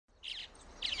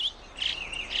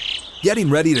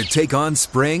Getting ready to take on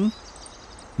spring?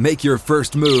 Make your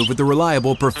first move with the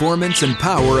reliable performance and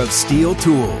power of Steel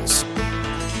tools.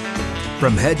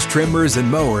 From hedge trimmers and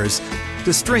mowers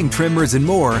to string trimmers and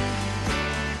more,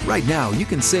 right now you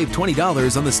can save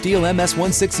 $20 on the Steel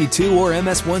MS-162 or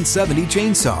MS-170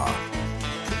 chainsaw.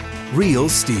 Real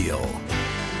Steel.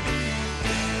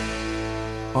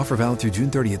 Offer valid through June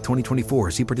 30th,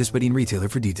 2024. See participating retailer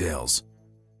for details.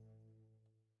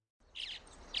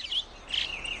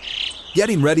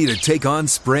 Getting ready to take on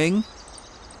spring?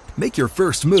 Make your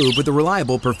first move with the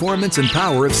reliable performance and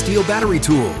power of Steel battery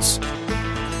tools.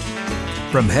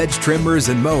 From hedge trimmers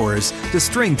and mowers to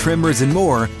string trimmers and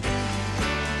more,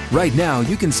 right now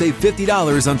you can save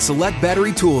 $50 on select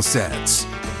battery tool sets.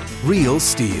 Real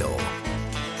Steel.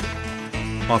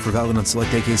 Offer valid on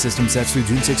select AK system sets through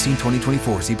June 16,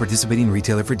 2024. See participating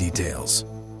retailer for details.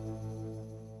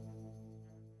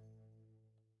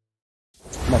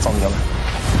 That's on the other.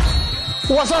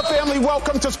 What's up, family?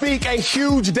 Welcome to Speak. A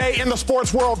huge day in the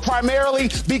sports world, primarily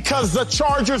because the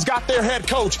Chargers got their head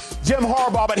coach, Jim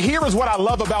Harbaugh. But here is what I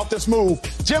love about this move.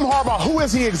 Jim Harbaugh, who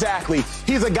is he exactly?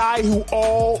 He's a guy who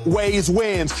always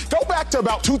wins. Go back to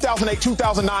about 2008,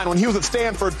 2009 when he was at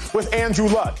Stanford with Andrew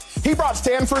Luck. He brought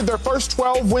Stanford their first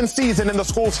 12-win season in the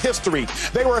school's history.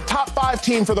 They were a top 5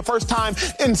 team for the first time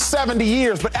in 70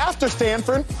 years. But after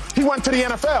Stanford, he went to the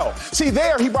NFL. See,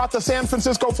 there he brought the San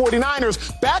Francisco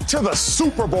 49ers back to the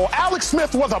Super Bowl. Alex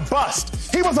Smith was a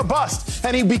bust. He was a bust,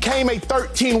 and he became a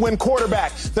 13-win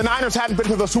quarterback. The Niners hadn't been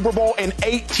to the Super Bowl in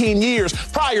 18 years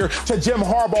prior to Jim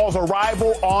Harbaugh's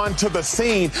arrival onto the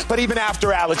scene. But even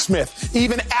after Alex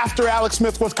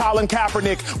Smith was Colin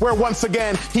Kaepernick, where once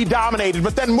again he dominated,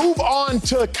 but then moved on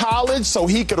to college so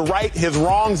he could right his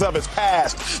wrongs of his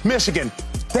past. Michigan,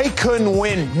 they couldn't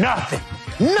win nothing.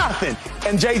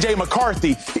 And J.J.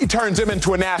 McCarthy, he turns him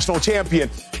into a national champion.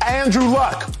 Andrew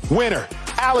Luck, winner.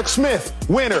 Alex Smith,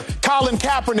 winner. Colin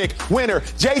Kaepernick, winner.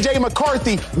 J.J.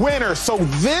 McCarthy, winner. So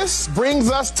this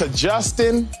brings us to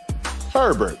Justin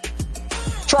Herbert,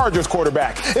 Chargers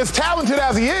quarterback. As talented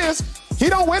as he is, he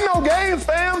don't win no games,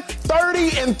 fam.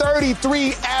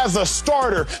 30-33 as a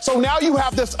starter. So now you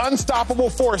have this unstoppable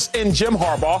force in Jim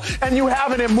Harbaugh, and you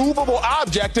have an immovable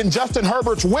object in Justin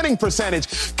Herbert's winning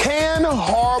percentage. Can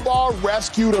Harbaugh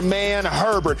rescue the man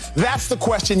Herbert? That's the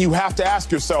question you have to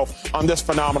ask yourself on this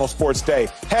phenomenal sports day.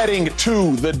 Heading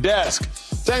to the desk.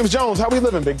 James Jones, how we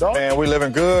living, big dog? Man, we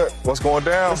living good. What's going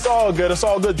down? It's all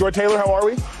good. Joy Taylor, how are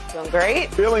we? Feeling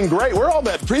great. Feeling great. We're all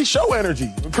that pre-show energy.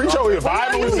 Pre-show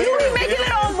revival is here. You're making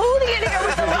it all moody in here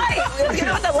with the lights. You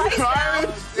know, with the lights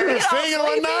down. You're singing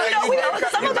one night. You know,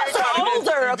 some of us are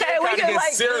older, okay? We can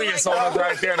get serious on us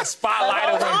right there. The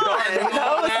spotlight is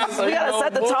on. We got to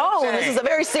set the tone. This is a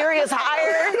very serious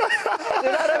hire. You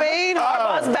know what I mean?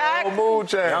 Harbaugh's back. Mood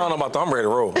change. I don't know about that. I'm ready to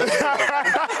roll.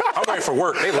 I'm ready for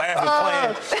work. They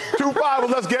laughing, playing. 2-5,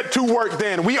 let's get to work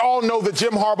then. We all know that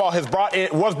Jim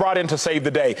Harbaugh was brought in to save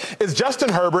the day. Is Justin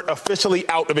Herbert officially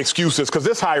out of excuses? Because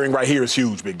this hiring right here is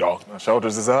huge, big dog. My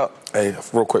shoulders is up. Hey,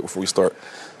 real quick before we start,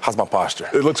 how's my posture?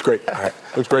 It looks great. All right.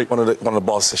 Looks great. One of the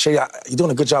bosses said, Shay, you're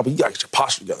doing a good job, but you got to get your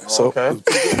posture together. So, okay.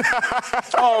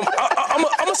 I'm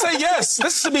going to say yes.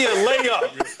 This should be a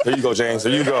layup. There you go, James.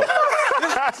 There you go.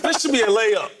 This should be a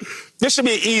layup. This should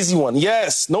be an easy one.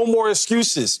 Yes, no more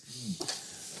excuses.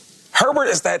 Herbert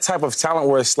is that type of talent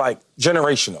where it's like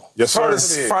generational. Yes,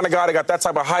 sir. Find a guy that got that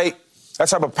type of height, that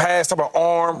type of pass, type of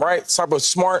arm, right? Type of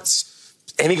smarts,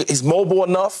 and he's mobile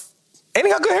enough, and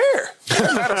he got good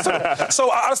hair.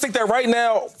 So I just think that right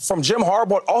now, from Jim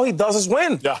Harbaugh, all he does is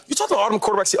win. Yeah. You talk to all them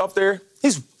quarterbacks up there,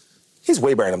 he's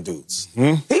way better than them dudes.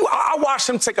 Mm-hmm. I watched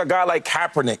him take a guy like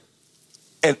Kaepernick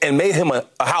and made him a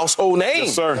household name.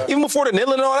 Yes, sir. Even before the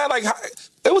kneeling and all that, like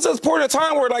it was a point of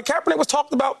time where like Kaepernick was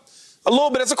talked about a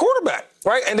little bit as a quarterback,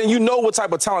 right? And then you know what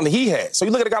type of talent he had. So you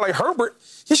look at a guy like Herbert,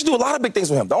 he should do a lot of big things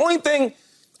with him. The only thing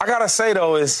I got to say,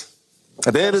 though, is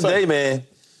at the end of the day, man,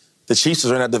 the Chiefs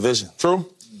are in that division. True.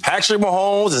 Patrick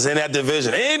Mahomes is in that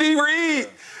division. Andy Reid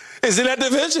is in that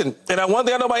division. And one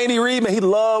thing I know about Andy Reid, man, he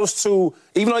loves to,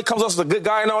 even though he comes off as a good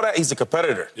guy and all that, he's a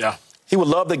competitor. Yeah. He would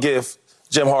love to give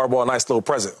Jim Harbaugh a nice little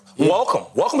present.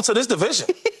 Welcome to this division.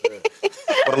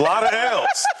 But a lot of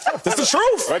L's. That's the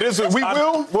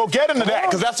truth. We'll get into that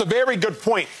because that's a very good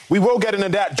point. We will get into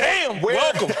that. Damn,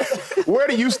 welcome. Where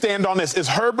do you stand on this? Is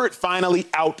Herbert finally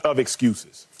out of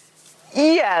excuses?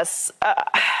 Yes.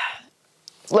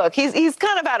 Look, he's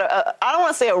kind of at I don't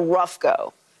want to say a rough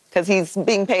go because he's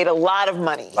being paid a lot of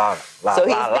money. So he's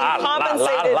being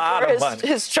compensated for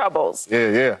his troubles.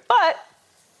 Yeah. But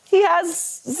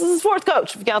this is his fourth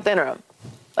coach if you count the interim.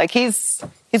 Like he's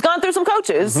gone through some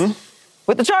coaches. Mm-hmm.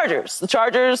 with the Chargers. The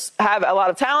Chargers have a lot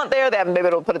of talent there. They haven't been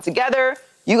able to put it together.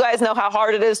 You guys know how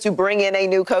hard it is to bring in a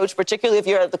new coach, particularly if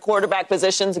you're at the quarterback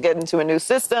position, to get into a new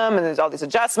system, and there's all these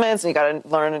adjustments, and you got to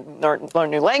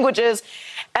learn new languages.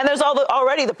 And there's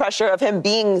already the pressure of him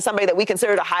being somebody that we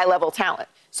consider a high-level talent.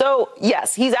 So,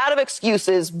 yes, he's out of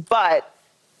excuses, but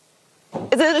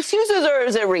is it excuses or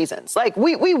is it reasons? Like,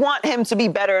 we want him to be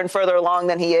better and further along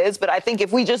than he is, but I think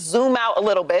if we just zoom out a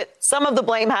little bit, some of the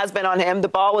blame has been on him. The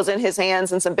ball was in his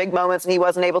hands in some big moments, and he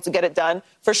wasn't able to get it done,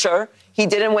 for sure. He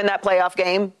didn't win that playoff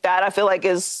game. That, I feel like,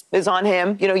 is on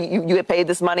him. You know, you get paid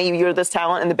this money, you're this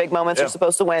talent, and the big moments you're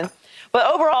supposed to win.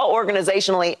 But overall,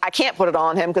 organizationally, I can't put it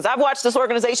on him because I've watched this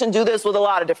organization do this with a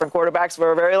lot of different quarterbacks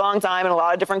for a very long time and a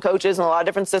lot of different coaches and a lot of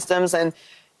different systems, and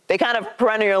they kind of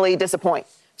perennially disappoint.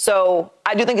 So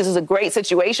I do think this is a great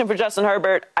situation for Justin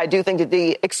Herbert. I do think that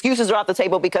the excuses are off the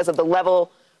table because of the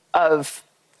level of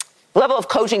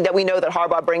coaching that we know that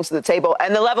Harbaugh brings to the table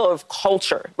and the level of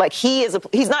culture. Like,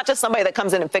 he's not just somebody that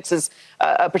comes in and fixes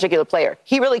a particular player.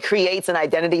 He really creates an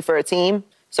identity for a team.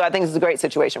 So I think this is a great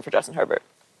situation for Justin Herbert.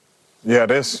 Yeah,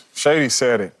 Shady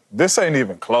said it. This ain't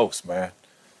even close, man.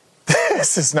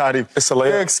 This is not even. It's a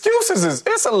layup. The excuses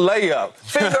it's a layup.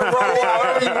 Finger roll,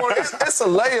 however you want. It's a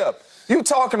layup. You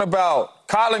talking about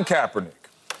Colin Kaepernick,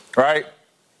 right?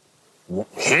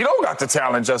 He don't got the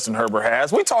talent Justin Herbert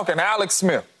has. We talking Alex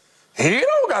Smith. He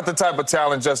don't got the type of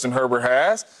talent Justin Herbert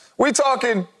has. We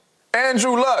talking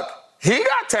Andrew Luck. He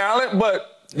got talent,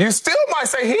 but you still might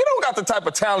say he don't got the type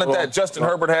of talent that Justin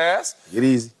Herbert has. Get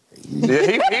easy. Yeah,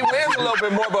 he wins a little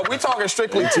bit more, but we talking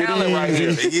strictly talent right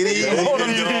here.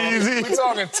 We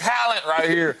talking talent right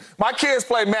here. My kids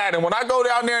play Madden. When I go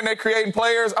down there and they're creating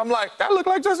players, I'm like, that look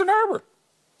like Justin Herbert.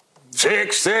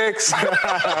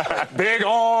 6'6", big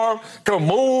arm, can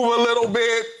move a little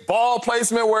bit, ball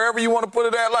placement wherever you want to put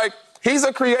it at. Like, he's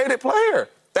a creative player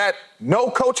that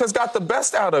no coach has got the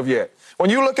best out of yet.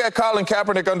 When you look at Colin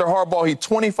Kaepernick under Harbaugh, he's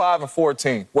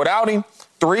 25-14. Without him,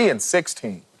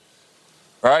 3-16.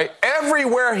 Right?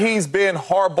 Everywhere he's been,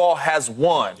 Harbaugh has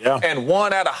won, and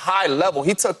won at a high level.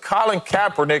 He took Colin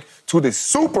Kaepernick to the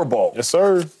Super Bowl. Yes,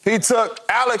 sir. He took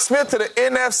Alex Smith to the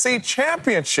NFC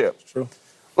Championship. True.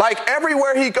 Like,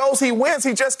 everywhere he goes, he wins.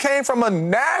 He just came from a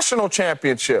national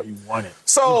championship. He won it.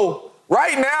 So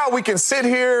right now we can sit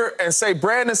here and say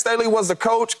Brandon Staley was the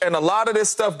coach, and a lot of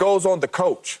this stuff goes on the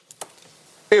coach.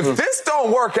 If this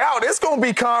don't work out, it's going to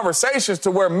be conversations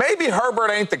to where maybe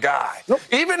Herbert ain't the guy. Nope.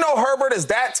 Even though Herbert is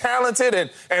that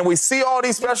talented and we see all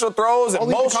these special throws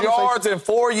and most yards in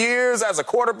 4 years as a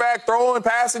quarterback, throwing,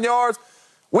 passing yards,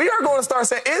 we are going to start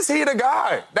saying, is he the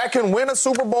guy that can win a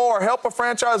Super Bowl or help a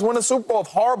franchise win a Super Bowl if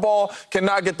Harbaugh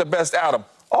cannot get the best out of him?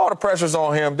 All the pressure's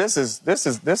on him. This is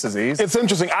easy. It's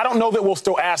interesting. I don't know that we'll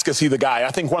still ask, is he the guy?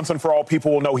 I think once and for all,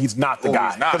 people will know he's not the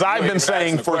guy. Because I've been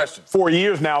saying for 4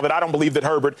 years now that I don't believe that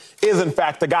Herbert is, in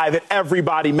fact, the guy that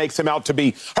everybody makes him out to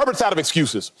be. Herbert's out of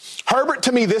excuses. Herbert,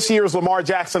 to me, this year is Lamar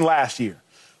Jackson last year.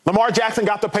 Lamar Jackson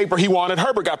got the paper he wanted.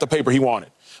 Herbert got the paper he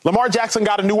wanted. Lamar Jackson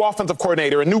got a new offensive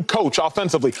coordinator, a new coach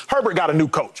offensively. Herbert got a new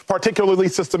coach, particularly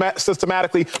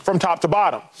systematically from top to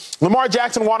bottom. Lamar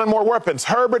Jackson wanted more weapons.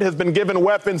 Herbert has been given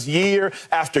weapons year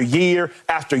after year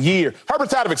after year.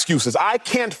 Herbert's out of excuses. I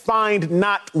can't find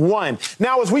not one.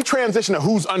 Now, as we transition to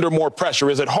who's under more pressure,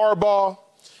 is it Harbaugh?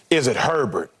 Is it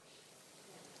Herbert?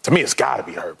 To me, it's got to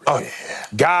be Herbert. Oh, yeah.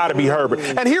 Got to be Herbert.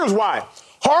 And here's why.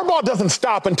 Harbaugh doesn't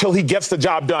stop until he gets the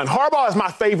job done. Harbaugh is my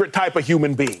favorite type of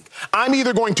human being. I'm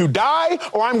either going to die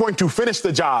or I'm going to finish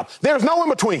the job. There's no in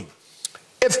between.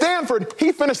 At Stanford,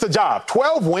 he finished the job.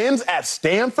 12 wins at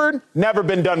Stanford, never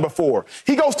been done before.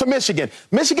 He goes to Michigan.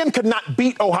 Michigan could not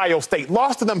beat Ohio State,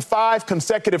 lost to them 5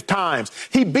 consecutive times.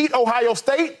 He beat Ohio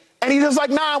State, and he's just like,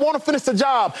 nah, I want to finish the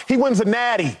job. He wins a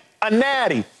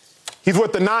natty. He's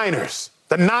with the Niners.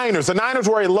 The Niners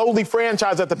were a lowly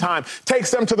franchise at the time,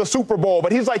 takes them to the Super Bowl.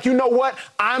 But he's like, you know what?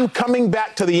 I'm coming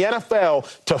back to the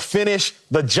NFL to finish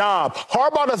the job.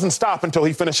 Harbaugh doesn't stop until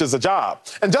he finishes the job.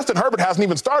 And Justin Herbert hasn't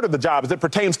even started the job as it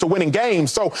pertains to winning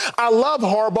games. So I love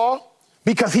Harbaugh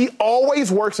because he always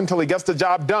works until he gets the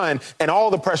job done. And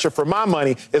all the pressure for my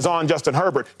money is on Justin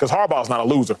Herbert because Harbaugh's not a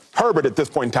loser. Herbert, at this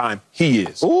point in time, he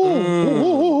is.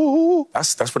 Ooh.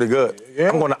 That's pretty good. Yeah.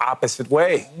 I'm going the opposite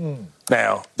way.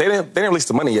 Now, they didn't release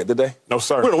the money yet, did they? No,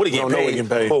 sir. We don't know what he getting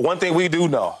paid. But one thing we do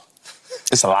know,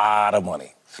 it's a lot of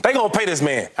money. They going to pay this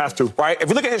man. Have to. Right? If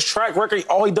you look at his track record,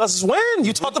 all he does is win.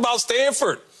 You talked about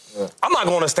Stanford. Yeah. I'm not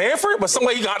going to Stanford, but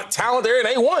somebody he got talent there and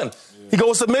they won. Yeah. He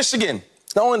goes to Michigan.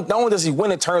 Not only does he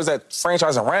win and turns that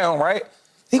franchise around, right?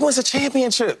 He wins a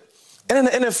championship. And in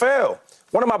the NFL,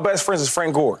 one of my best friends is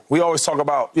Frank Gore. We always talk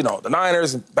about, the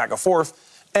Niners and back and forth.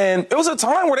 And it was a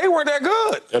time where they weren't that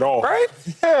good. At all. Right?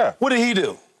 Yeah. What did he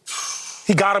do?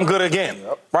 He got him good again.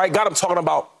 Right? Got him talking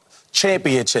about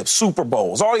championships, Super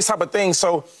Bowls, all these type of things.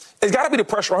 So it's got to be the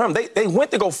pressure on him. They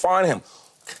went to go find him.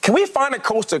 Can we find a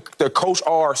coach to coach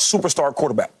our superstar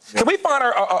quarterback? Can we find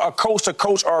a coach to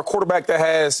coach our quarterback that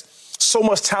has so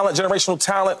much talent, generational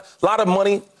talent, a lot of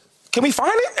money? Can we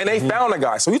find it? And they found the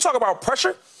guy. So you talk about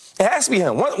pressure, it has to be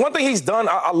him. One thing he's done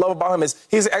I love about him is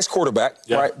he's an ex-quarterback,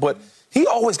 right? But he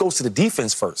always goes to the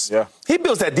defense first. Yeah. He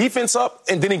builds that defense up,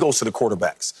 and then he goes to the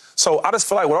quarterbacks. So I just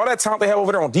feel like with all that talent they have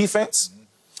over there on defense,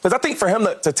 because I think for him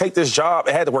to take this job,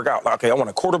 it had to work out. Like, okay, I want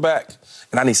a quarterback,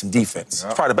 and I need some defense.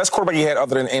 Probably the best quarterback he had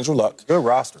other than Andrew Luck. Good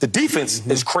roster. The defense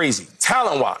is crazy,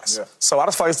 talent-wise. Yeah. So I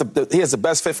just feel like he has the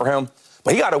best fit for him.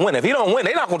 But he got to win. If he don't win,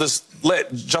 they're not going to just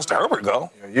let Justin Herbert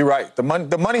go. Yeah, you're right. The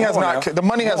money has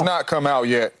not come out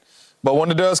yet. But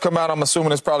when it does come out, I'm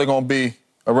assuming it's probably going to be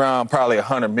around probably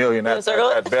 $100 million at best.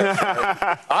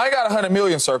 I ain't got $100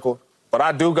 million circled, but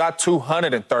I do got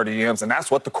 230 M's, and that's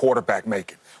what the quarterback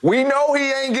making. We know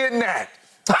he ain't getting that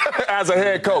as a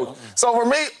head coach. So for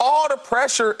me, all the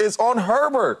pressure is on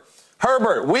Herbert.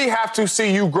 Herbert, we have to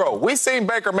see you grow. We seen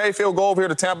Baker Mayfield go over here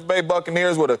to Tampa Bay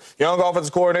Buccaneers with a young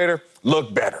offensive coordinator,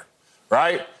 look better,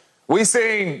 right? We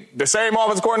seen the same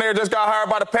offensive coordinator just got hired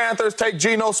by the Panthers, take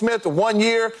Geno Smith 1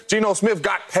 year. Geno Smith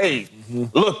got paid.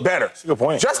 Look better. That's a good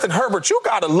point. Justin Herbert, you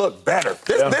got to look better.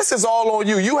 This is all on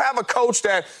you. You have a coach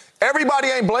that everybody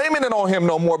ain't blaming it on him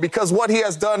no more because what he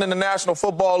has done in the National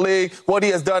Football League, what he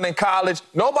has done in college,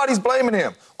 nobody's blaming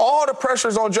him. All the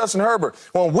pressure's on Justin Herbert.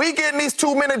 When we get in these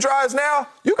 2-minute drives now,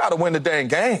 you got to win the dang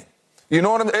game. You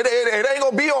know what I mean? It ain't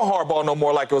going to be on Harbaugh no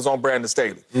more like it was on Brandon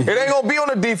Staley. It ain't going to be on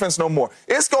the defense no more.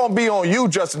 It's going to be on you,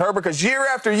 Justin Herbert, because year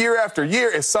after year after year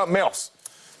is something else.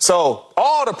 So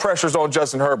all the pressure's on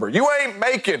Justin Herbert. You ain't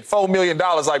making $4 million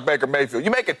like Baker Mayfield.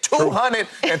 You're making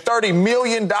 $230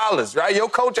 million, right? Your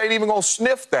coach ain't even going to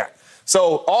sniff that.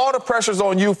 So all the pressure's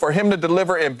on you for him to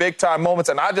deliver in big-time moments,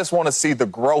 and I just want to see the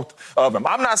growth of him.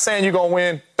 I'm not saying you're going to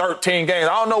win 13 games.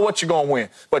 I don't know what you're going to win,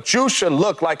 but you should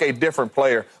look like a different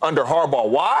player under Harbaugh.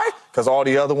 Why? Because all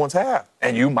the other ones have,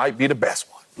 and you might be the best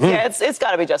one. Yeah, it's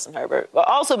got to be Justin Herbert, but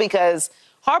also because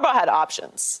Harbaugh had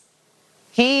options.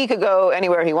 He could go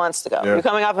anywhere he wants to go. Yeah. You're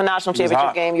coming off a national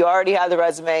championship game. You already have the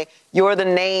resume. You're the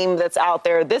name that's out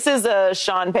there. This is a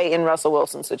Sean Payton, Russell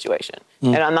Wilson situation.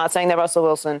 And I'm not saying that Russell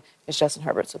Wilson is Justin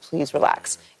Herbert, so please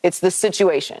relax. It's the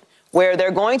situation where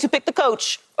they're going to pick the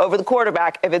coach over the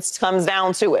quarterback if it comes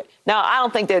down to it. Now, I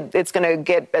don't think that it's going to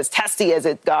get as testy as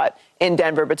it got in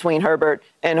Denver between Herbert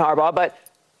and Harbaugh, but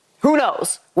who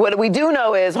knows? What we do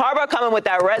know is Harbaugh coming with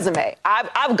that resume.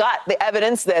 I've got the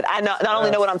evidence that I not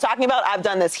only know what I'm talking about, I've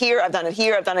done this here, I've done it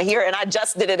here, I've done it here, and I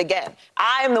just did it again.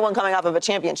 I am the one coming off of a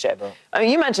championship. I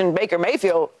mean, you mentioned Baker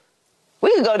Mayfield.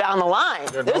 We could go down the line.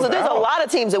 There's a lot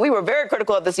of teams that we were very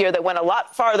critical of this year that went a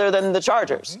lot farther than the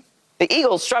Chargers. The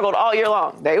Eagles struggled all year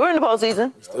long. They were in the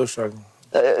postseason. Still struggling.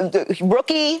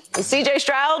 Rookie, C.J.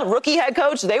 Stroud, rookie head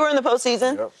coach, they were in the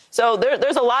postseason. Yep. So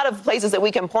there's a lot of places that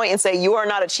we can point and say you are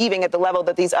not achieving at the level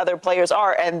that these other players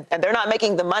are, and they're not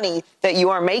making the money that you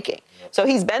are making. Yep. So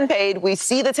he's been paid. We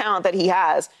see the talent that he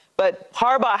has, but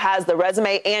Harbaugh has the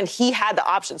resume, and he had the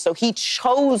option. So he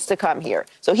chose to come here.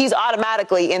 So he's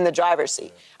automatically in the driver's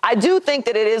seat. I do think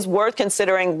that it is worth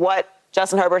considering what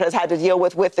Justin Herbert has had to deal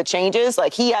with the changes.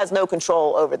 Like, he has no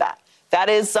control over that. That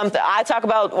is something I talk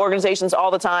about organizations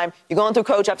all the time. You're going through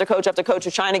coach after coach after coach.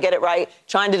 You're trying to get it right,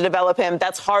 trying to develop him.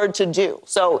 That's hard to do.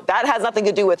 So that has nothing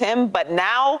to do with him. But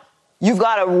now you've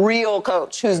got a real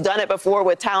coach who's done it before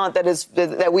with talent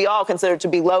that we all consider to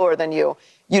be lower than you.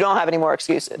 You don't have any more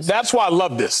excuses. That's why I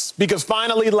love this, because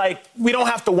finally, we don't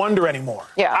have to wonder anymore.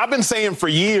 Yeah. I've been saying for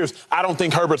years, I don't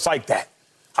think Herbert's like that.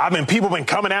 People been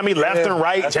coming at me left and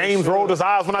right. James rolled his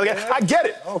eyes when I get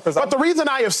it. But the reason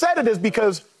I have said it is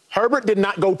because Herbert did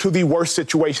not go to the worst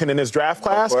situation in his draft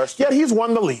class, yet he's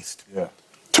won the least. Yeah.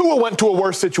 Tua went to a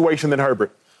worse situation than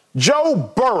Herbert.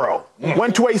 Joe Burrow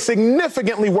went to a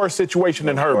significantly worse situation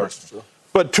than Herbert.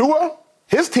 But Tua,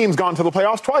 his team's gone to the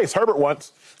playoffs twice. Herbert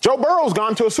once. Joe Burrow's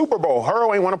gone to a Super Bowl.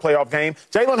 Burrow ain't won a playoff game.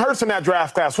 Jalen Hurts in that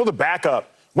draft class was a backup.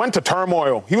 Went to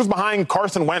turmoil. He was behind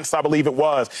Carson Wentz, I believe it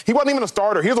was. He wasn't even a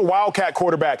starter. He was a wildcat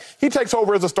quarterback. He takes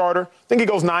over as a starter. I think he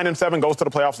goes 9-7, goes to the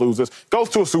playoffs, loses, goes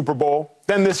to a Super Bowl.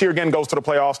 Then this year again goes to the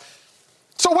playoffs.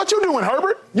 So what you doing,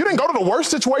 Herbert? You didn't go to the worst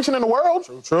situation in the world.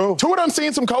 True. Tua done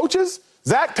seen some coaches.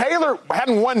 Zach Taylor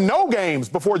hadn't won no games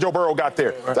before Joe Burrow got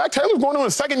there. Right. Zach Taylor's going on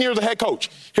his second year as a head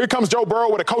coach. Here comes Joe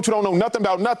Burrow with a coach who don't know nothing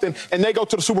about nothing, and they go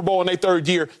to the Super Bowl in their third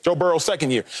year, Joe Burrow's second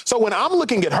year. So when I'm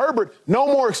looking at Herbert, no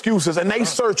more excuses, and they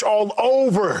search all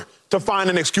over to find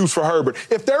an excuse for Herbert.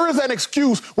 If there is an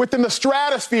excuse within the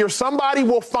stratosphere, somebody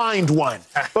will find one.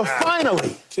 But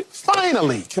finally,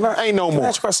 ain't no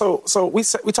more. So we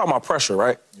talking about pressure,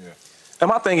 right? Yeah. And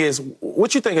my thing is,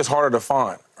 what you think is harder to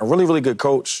find? A really, really good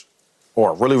coach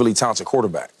or a really, really talented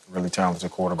quarterback? Really talented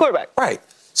quarterback. Quarterback. Right.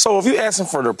 So if you asking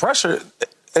for the pressure,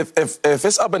 if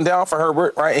it's up and down for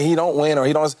Herbert, right, and he don't win or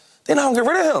he don't, they're not going to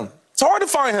get rid of him. It's hard to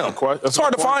find him. It's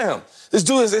hard to find him. This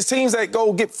dude is teams that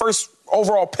go get first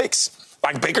overall picks,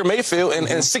 like Baker Mayfield, and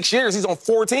in 6 years, he's on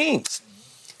 4 teams.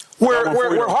 Where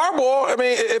Harbaugh, I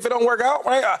mean, if it don't work out,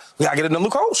 right, we got to get another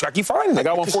coach. I keep finding it. I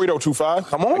got one for you, though, 2-5.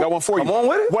 Come on. I got one for you. Come on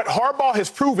with it. What Harbaugh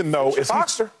has proven, though, is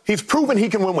he's proven he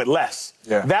can win with less.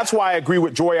 Yeah. That's why I agree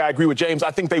with Joy. I agree with James. I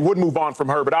think they would move on from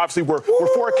Herbert. Obviously, we're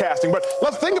forecasting. But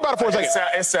let's think about it for a second.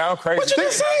 It sounds crazy. What you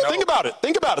think about it.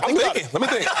 Think about it. Let me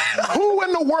think. Who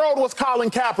in the world was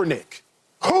Colin Kaepernick?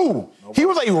 Who? Nobody. He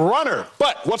was a runner.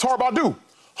 But what's Harbaugh do?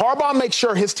 Harbaugh makes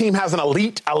sure his team has an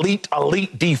elite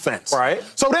defense. Right.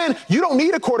 So then you don't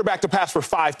need a quarterback to pass for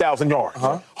 5,000 yards.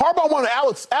 Harbaugh wanted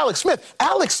Alex Smith.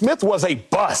 Alex Smith was a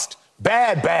bust.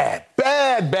 Bad.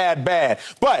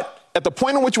 But at the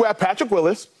point in which you have Patrick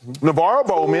Willis, Navarro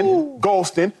Bowman,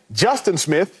 Golston, Justin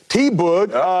Smith, T.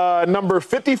 Boog, number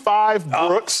 55,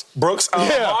 Brooks.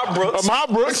 Ahmad Brooks. Ahmad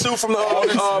Brooks. Two from the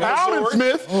Alden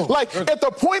Smith. Like, at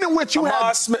the point in which you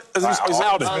have Smith,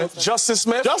 Justin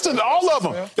Smith. All of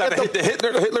them.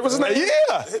 Hitler was his name?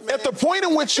 Yeah. At the point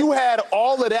in which you had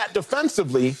all of that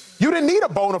defensively, you didn't need a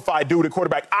bona fide dude at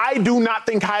quarterback. I do not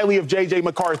think highly of J.J.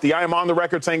 McCarthy. I am on the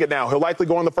record saying it now. He'll likely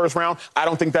go in the first round. I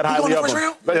don't think that highly of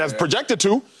him. But as projected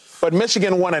to. But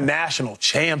Michigan won a national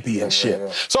championship.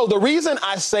 Yeah. So the reason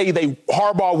I say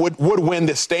Harbaugh would win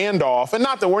this standoff, and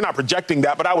not that we're not projecting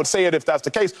that, but I would say it if that's the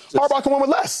case, Harbaugh can win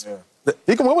with less. Yeah.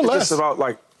 He can win with less. It's about,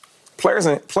 like,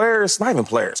 players, not even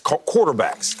players,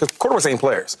 quarterbacks, because quarterbacks ain't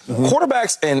players.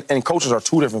 Quarterbacks and coaches are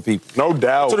two different people. No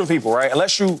doubt. Two different people, right?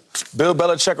 Unless you Bill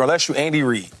Belichick or unless you Andy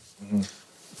Reid,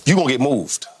 you're going to get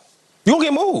moved. You're going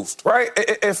to get moved, right?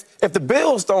 If the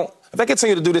Bills if they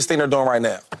continue to do this thing they're doing right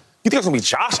now, you think it's going to be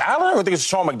Josh Allen or you think it's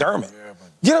Sean McDermott? Yeah,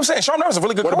 you know what I'm saying? Sean McDermott's a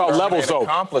really good coach. What about levels, though?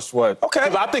 Accomplished what? Okay.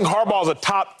 Because I think Harbaugh's a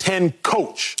top 10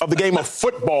 coach of the game of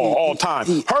football all time.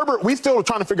 Herbert, we still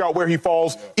trying to figure out where he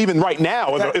falls even right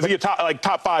now. Is he a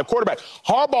top 5 quarterback?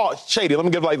 Harbaugh, Shady, let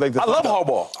me give like this. I love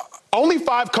Harbaugh. Only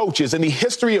 5 coaches in the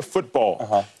history of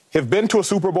football have been to a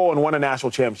Super Bowl and won a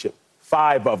national championship.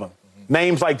 5 of them.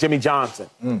 Names like Jimmy Johnson.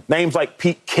 Names like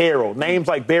Pete Carroll. Names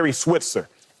like Barry Switzer.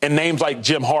 And names like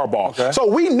Jim Harbaugh. Okay. So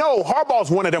we know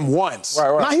Harbaugh's one of them once.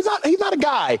 Right. Now, he's not a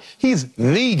guy. He's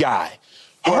the guy.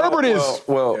 Herbert is...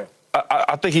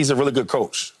 I think he's a really good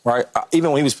coach, right?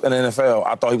 Even when he was in the NFL,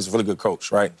 I thought he was a really good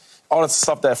coach, right? All the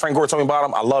stuff that Frank Gore told me about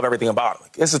him, I love everything about him.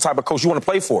 It's the type of coach you want to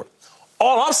play for.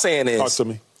 All I'm saying is... Talk to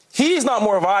me. He's not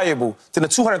more valuable than a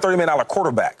 $230 million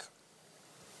quarterback.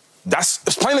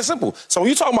 It's plain and simple. So when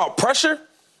you're talking about pressure,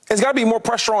 there's got to be more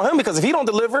pressure on him because if he don't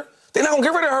deliver... They're not going to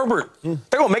get rid of Herbert.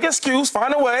 They're going to make an excuse,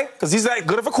 find a way, because he's that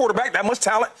good of a quarterback, that much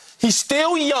talent. He's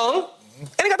still young, and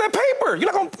he got that paper. You're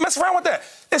not going to mess around with that.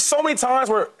 There's so many times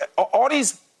where all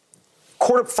these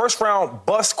first-round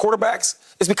bust quarterbacks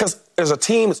is because there's a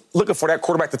team looking for that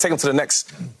quarterback to take them to the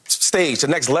next stage, the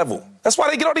next level. That's why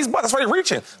they get all these busts. That's why they're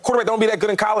reaching. Quarterback don't be that good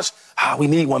in college. We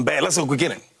need one bad. Let's go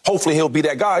get him. Hopefully he'll be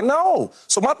that guy. No.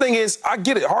 So my thing is, I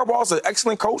get it. Harbaugh's an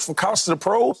excellent coach from college to the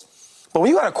pros. But when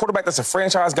you got a quarterback that's a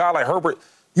franchise guy like Herbert,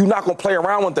 you're not going to play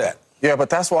around with that. Yeah, but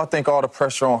that's why I think all the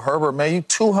pressure on Herbert, man. You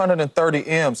 230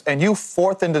 M's, and you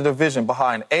 4th in the division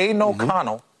behind Aiden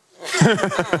O'Connell,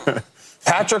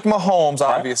 Patrick Mahomes,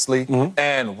 obviously,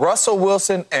 and Russell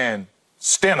Wilson and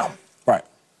Stidham. Right.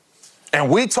 And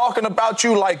we talking about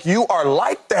you like you are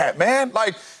like that, man.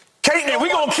 Like, and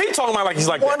we're going to keep talking about like he's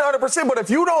like 100%. That. But if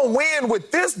you don't win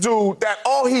with this dude, that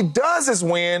all he does is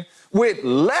win with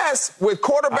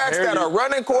quarterbacks that are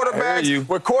running quarterbacks,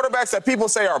 with quarterbacks that people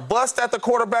say are bust at the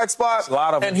quarterback spot, a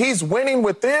lot of them. And he's winning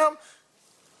with them,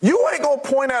 you ain't going to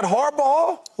point at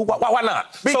Harbaugh. Why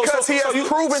not? Because he has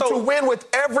proven to win with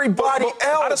everybody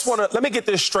else. I just want to, let me get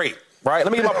this straight, right?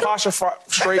 Let me get my posture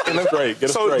straight. And get it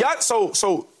straight.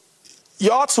 So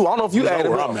y'all two, I don't know if you added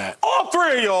where I'm at. All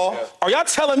 3 of y'all, are y'all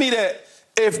telling me that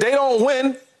if they don't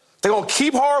win, they're going to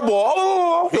keep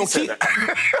Harbaugh. They'll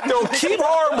keep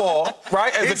Harbaugh,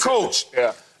 right, as the coach.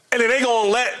 Yeah. And then they gonna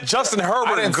let Justin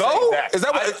Herbert go? Is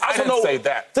that what I didn't say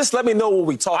that. Just let me know what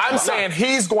we talking about. I'm saying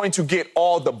he's going to get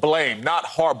all the blame, not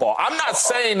Harbaugh. I'm not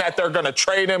saying that they're going to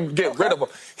trade him, get rid of him.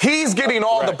 He's getting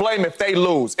all the blame if they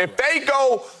lose. If they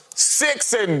go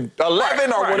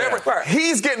 6-11 or whatever,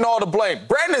 he's getting all the blame.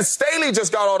 Brandon Staley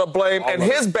just got all the blame, and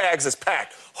his bags is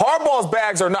packed. Harbaugh's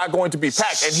bags are not going to be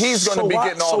packed, and he's going to be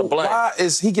getting all the blame. Why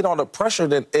is he getting all the pressure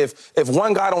that if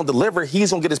one guy don't deliver,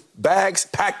 he's going to get his bags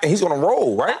packed and he's going to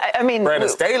roll, right? I mean, Brandon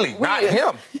Staley, not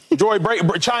him. Joy,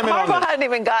 chime in on Harbaugh this. hadn't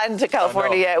even gotten to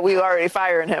California yet. We were already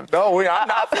firing him. No, I'm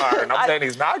not firing. I'm saying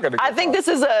he's not going to. I think this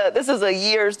is a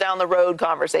years down the road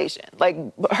conversation. Like,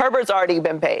 Herbert's already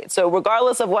been paid, so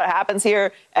regardless of what happens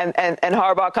here, and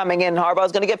Harbaugh coming in,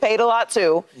 Harbaugh's going to get paid a lot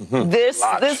too. Mm-hmm.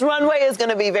 This runway is going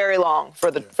to be very long for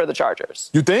the Chargers.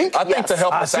 You think? I think to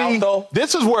help us out, though.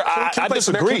 This is where I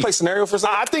disagree. Can you play scenario for a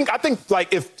second? I think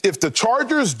like if the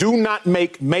Chargers do not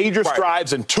make major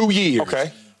strides in 2 years,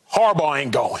 Harbaugh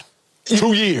ain't going.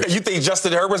 2 years. You think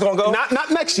Justin Herbert's going to go?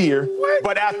 Not next year,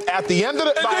 but at the end of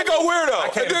the... And then go where, though?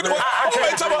 And then go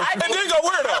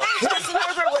where, though?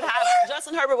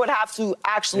 Justin Herbert would have to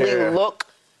actually look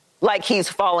like he's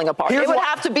falling apart. It would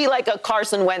have to be like a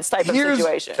Carson Wentz type of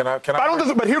situation.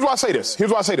 But here's why I say this.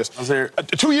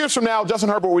 2 years from now, Justin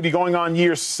Herbert would be going on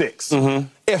year 6. Mm-hmm.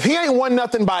 If he ain't won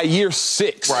nothing by year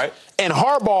 6, and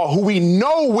Harbaugh, who we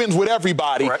know wins with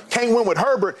everybody, can't win with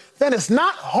Herbert, then it's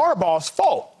not Harbaugh's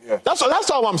fault. Yeah. That's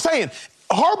all I'm saying.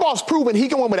 Harbaugh's proven he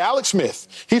can win with Alex Smith.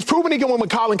 He's proven he can win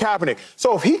with Colin Kaepernick.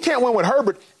 So if he can't win with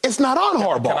Herbert, it's not on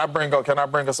Harbaugh. Can I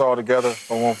bring us all together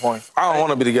for 1 point? I don't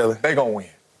want to be together. They gonna win.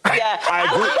 Yeah, I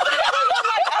agree.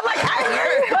 I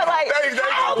agree, but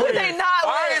how would they not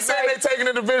win? I ain't saying they're taking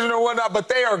the division or whatnot, but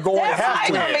they are going to have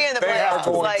to. Be in the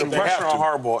playoffs. The pressure on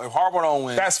Harbaugh. If Harbaugh don't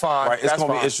win, that's fine. It's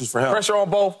going to be issues for him. Pressure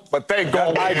on both, but they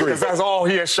going to win because that's all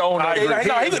he has shown. He going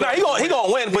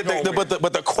to win,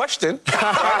 but the question.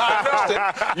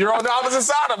 You're on the opposite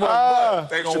side of us, but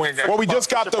they going to win. Well, we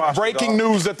just got the breaking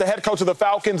news that the head coach of the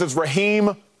Falcons is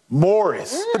Raheem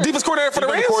Morris. The defense coordinator for the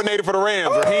Rams? Coordinator for the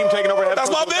Rams. Raheem taking over head coach.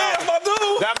 That's my man. That's my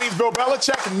dude. That means Bill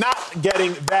Belichick not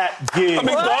getting that gig. I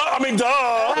mean,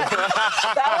 duh.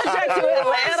 Belichick to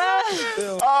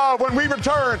Atlanta? When we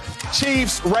return,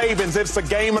 Chiefs, Ravens, it's the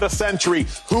game of the century.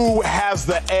 Who has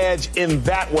the edge in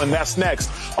that one? That's next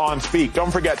on Speak.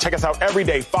 Don't forget, check us out every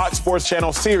day, Fox Sports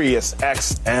Channel, Sirius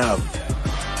XM.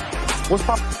 What's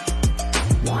poppin'?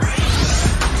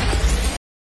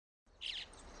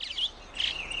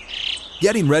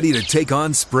 Getting ready to take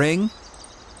on spring?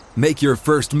 Make your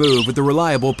first move with the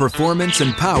reliable performance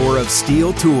and power of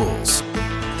Steel tools.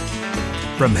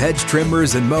 From hedge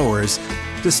trimmers and mowers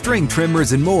to string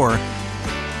trimmers and more,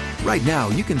 right now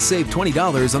you can save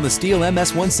 $20 on the Steel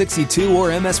MS-162 or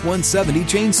MS-170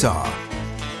 chainsaw.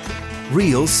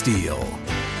 Real Steel.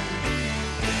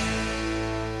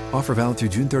 Offer valid through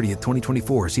June 30th,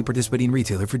 2024. See participating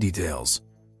retailer for details.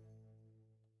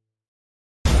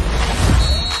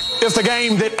 It's the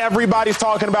game that everybody's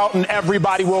talking about and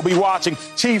everybody will be watching.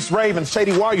 Chiefs, Ravens.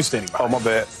 Shady, why are you standing by? Oh, my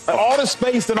bad. All this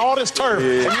space and all this turf,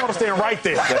 and you want to stand right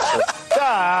there.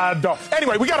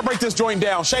 Anyway, we got to break this joint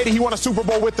down. Shady, he won a Super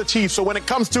Bowl with the Chiefs, so when it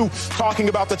comes to talking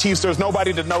about the Chiefs, there's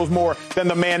nobody that knows more than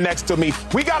the man next to me.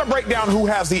 We got to break down who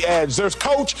has the edge. There's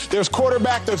coach, there's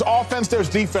quarterback, there's offense, there's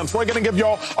defense. We're going to give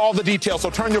y'all all the details,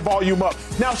 so turn your volume up.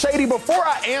 Now, Shady, before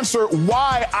I answer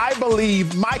why I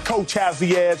believe my coach has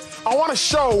the edge, I want to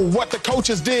show what the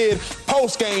coaches did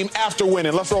post-game after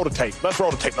winning. Let's roll the tape. Let's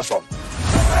roll.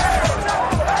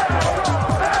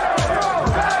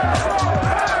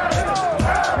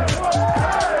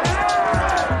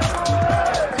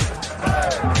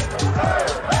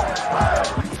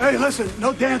 Hey, listen,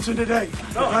 no dancing today,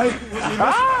 right?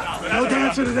 No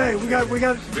dancing today. We got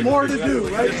more to do,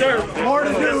 right? Yes, sir. More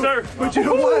to do. Yes, sir. But you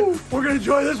know what? We're going to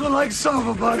enjoy this one like son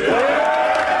of a bun.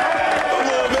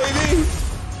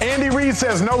 Andy Reid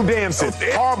says no dancing.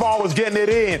 Harbaugh was getting it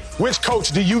in. Which coach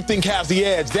do you think has the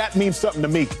edge? That means something to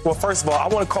me. Well, first of all, I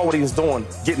want to call what he was doing,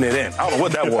 getting it in. I don't know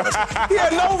what that was. He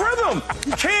had no rhythm.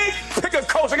 You can't pick a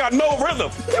coach that got no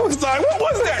rhythm. It was like, what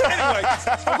was that? Anyway,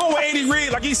 I'm going with Andy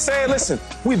Reid. Like he said, listen,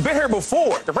 we've been here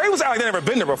before. The Ravens out like they never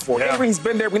been there before. Yeah. Andy Reid's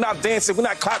been there. We're not dancing. We're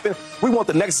not clapping. We want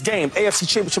the next game, AFC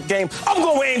Championship game. I'm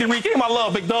going with Andy Reid. Give him my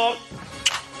love, big dog.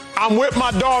 I'm with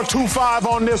my dog 2-5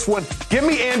 on this one. Give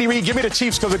me Andy Reid. Give me the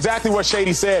Chiefs because exactly what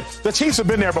Shady said. The Chiefs have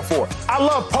been there before. I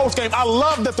love post-game. I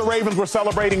love that the Ravens were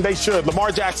celebrating. They should.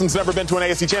 Lamar Jackson's never been to an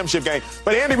AFC Championship game.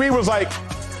 But Andy Reid was like,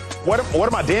 What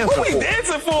am I dancing What are for? we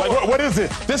dancing for? Like, what is it?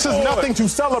 This is nothing to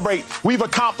celebrate. We've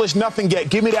accomplished nothing yet.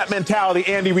 Give me that mentality,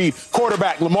 Andy Reid.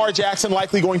 Quarterback, Lamar Jackson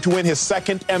likely going to win his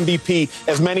second MVP,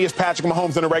 as many as Patrick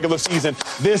Mahomes in a regular season.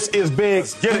 This is big.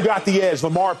 Who got the edge?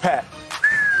 Lamar, Pat.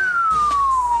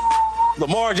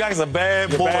 Lamar Jackson's a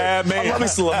bad boy. Bad man. I love me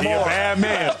some Lamar. He a bad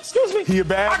man. Excuse me. He a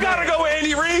bad I gotta go with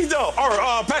Andy Reid, though. Or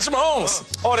Patrick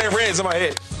Mahomes. All that reds in my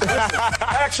head.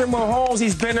 Patrick Mahomes,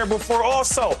 he's been there before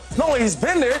also. Not only he's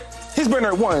been there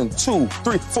 1, 2,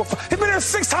 3, 4, 5. He's been there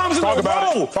 6 times in a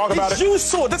row. Talk about it. He's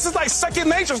used to it. This is like second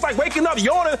nature. It's like waking up,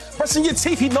 yawning, brushing your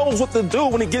teeth. He knows what to do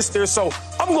when he gets there. So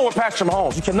I'm going with Patrick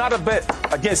Mahomes. You cannot have bet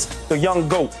against the young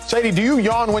GOAT. Shady, do you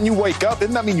yawn when you wake up?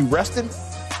 Doesn't that mean you rested?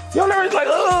 You don't never like,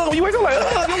 when you wake up like,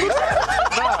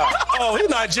 nah. Oh, he's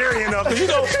Nigerian enough. You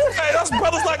know, hey, that's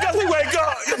brothers like us. We wake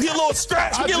up, you get a little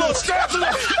scratch. You get a little scratch. You know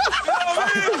what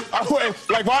I mean?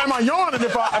 Like, why am I yawning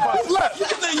if I slept? You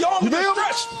get the yawn with the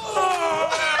stretch.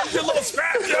 You get a little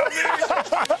scratch. You know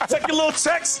what I mean? Take a little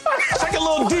text. Take a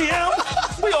little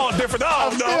DM. We all different.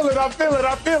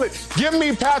 I feel it. Give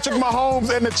me Patrick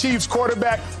Mahomes and the Chiefs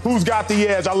quarterback. Who's got the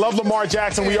edge? I love Lamar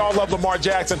Jackson. We all love Lamar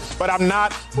Jackson, but I'm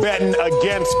not betting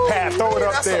against Pat. Throw it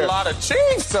up there. That's a lot of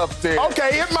Chiefs up there.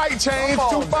 Okay, it might change.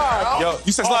 2-5. Yo,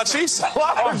 you said a lot of Chiefs? A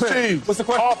lot of Chiefs. What's the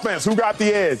question? Offense. Who got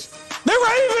the edge? The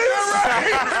Ravens!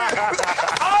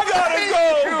 I gotta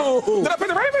go! Did I pick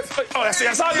the Ravens? Oh,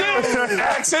 yes, I did.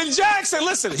 Jackson Jackson.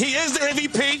 Listen, he is the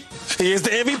MVP. He is the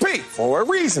MVP for a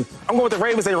reason. I'm going with the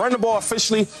Ravens. They run the ball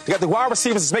officially. They got the wide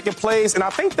receivers that's making plays. And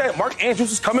I think that Mark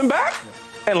Andrews is coming back.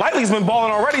 And Lightly's been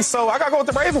balling already, so I got to go with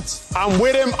the Ravens. I'm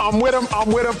with him.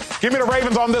 Give me the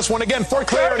Ravens on this one. Again, for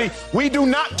clarity, we do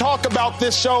not talk about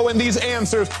this show and these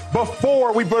answers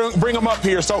before we bring them up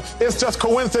here. So it's just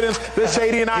coincidence that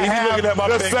Shady and I have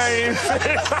the same.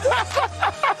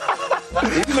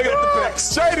 You looking at the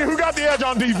picks. Shady, who got the edge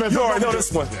on defense? You already know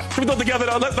this one. Can we do it together,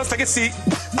 though? Let's take a seat.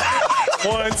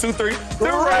 1, 2, 3. The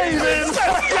Ravens.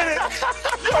 Let's get it.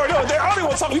 You already know. I don't even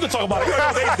want to talk. You can talk about it. You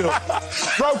already know what they do.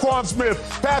 Roquan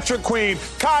Smith, Patrick Queen,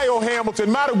 Kyle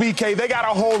Hamilton, Madu BK, they got a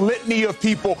whole litany of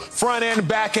people, front end,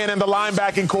 back end, and the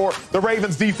linebacking core. The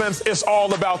Ravens defense is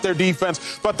all about their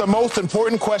defense. But the most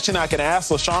important question I can ask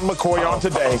LaShawn McCoy on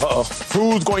today,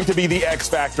 who's going to be the X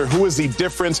factor? Who is the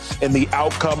difference in the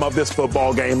outcome of this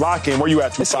football game? Lock in. Where you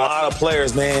at, It's a lot of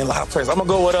players, man. A lot of players. I'm going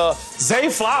to go with Zay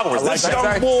Flowers. This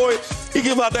young boy, he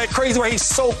gives out that crazy way. He's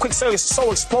so quick, he's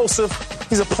so explosive.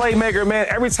 He's a playmaker, man.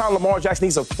 Every time Lamar Jackson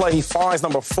needs a play, he finds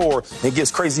number 4 and he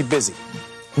gets crazy busy.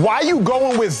 Why you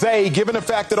going with Zay, given the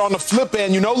fact that on the flip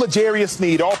end, you know L'Jarius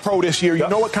Sneed, all-pro this year. You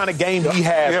know what kind of game he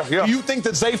has. Do you think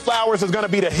that Zay Flowers is going to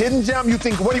be the hidden gem? You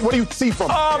think, what do you see from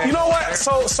him? You know what?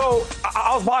 So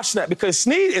I was watching that because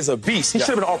Sneed is a beast. He should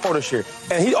have been all-pro this year.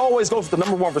 And he always goes with the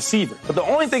number 1 receiver. But the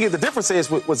only thing is the difference is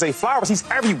with Zay Flowers, he's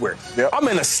everywhere. I'm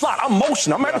in the slot. I'm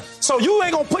motioning. So you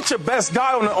ain't going to put your best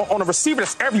guy on a receiver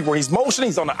that's everywhere. He's motioning.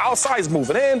 He's on the outside. He's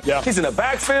moving in. He's in the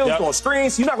backfield. He's on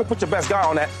screens. You're not going to put your best guy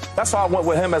on that. That's why I went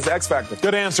with him as the X factor.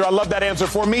 Good answer. I love that answer.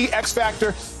 For me, X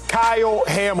factor, Kyle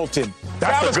Hamilton.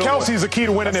 Travis Kelce is the key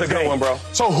to winning this game. That's a good one, bro.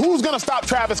 So who's going to stop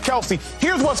Travis Kelce?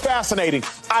 Here's what's fascinating.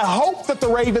 I hope that the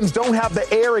Ravens don't have the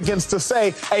arrogance to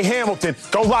say, hey, Hamilton,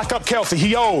 go lock up Kelce.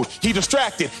 He old. He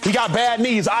distracted. He got bad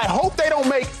knees. I hope they don't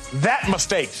make that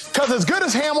mistake. Because as good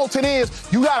as Hamilton is,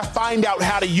 you got to find out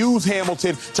how to use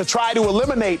Hamilton to try to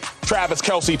eliminate Travis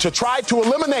Kelce, to try to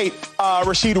eliminate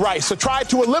Rashid Rice, to try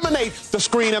to eliminate the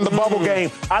screen and the bubble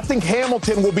game. I think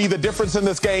Hamilton will be the difference in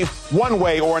this game one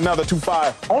way or another.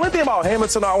 2-5. Only thing about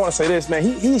Hamilton, I want to say this, man.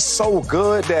 He's so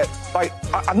good that, like,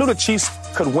 I knew the Chiefs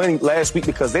could win last week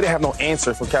because they didn't have no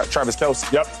answer for Travis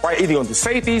Kelce. Right? Either on the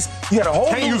safeties, you had a whole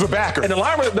can't use a backer, and the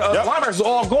linebackers are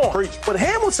all gone. But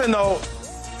Hamilton, though.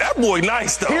 That boy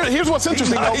nice, though. Here's what's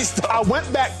interesting, though. I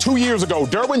went back 2 years ago.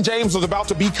 Derwin James was about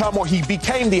to become, or he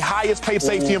became, the highest paid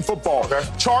safety in football.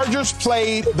 Chargers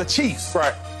played the Chiefs.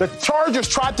 Right. The Chargers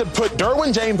tried to put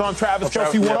Derwin James on Travis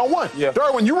Kelce one-on-one.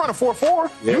 Derwin, you run a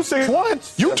 4.4. You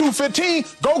 6'1". You 215.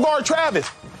 Go guard Travis.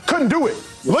 Couldn't do it.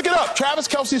 Look it up. Travis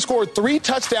Kelce scored 3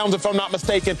 touchdowns, if I'm not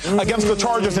mistaken, against the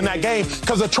Chargers in that game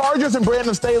because the Chargers and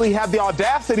Brandon Staley had the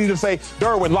audacity to say,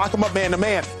 Derwin, lock him up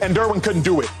man-to-man, and Derwin couldn't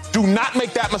do it. Do not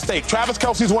make that mistake. Travis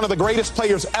Kelce is one of the greatest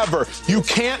players ever. You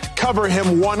can't cover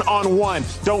him one-on-one.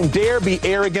 Don't dare be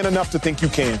arrogant enough to think you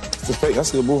can. That's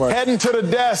a good move, right? Heading to the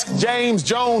desk, James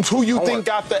Jones. Who you think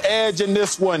got the edge in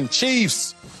this one?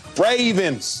 Chiefs,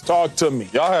 Ravens. Talk to me.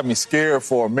 Y'all had me scared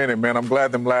for a minute, man. I'm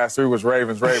glad them last 3 was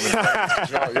Ravens.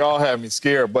 Y'all had me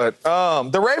scared. But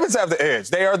the Ravens have the edge.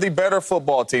 They are the better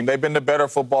football team. They've been the better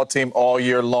football team all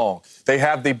year long. They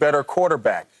have the better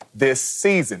quarterback. this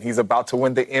season. He's about to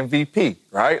win the MVP,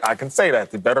 right? I can say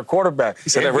that. The better quarterback. He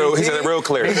said that real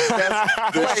clear. Best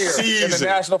player in the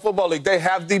National Football League. They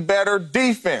have the better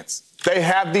defense. They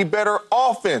have the better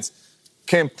offense.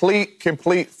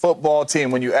 Complete football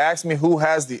team. When you ask me who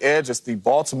has the edge, it's the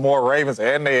Baltimore Ravens,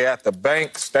 and they at the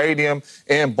Bank Stadium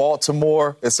in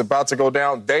Baltimore. It's about to go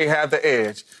down. They have the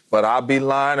edge, but I'll be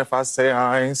lying if I say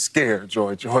I ain't scared,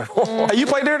 Joy. Hey, you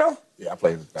played there, though? Yeah, I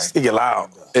played with the Bank. It get loud.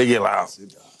 It get loud.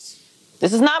 It does.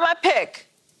 This is not my pick.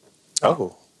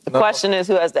 Oh. The question is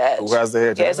who has the edge? Who has the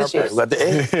edge? Yeah, it's the Chiefs. Who got the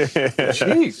edge?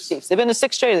 Chiefs. They've been to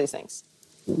 6 straight of these things.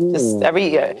 Just every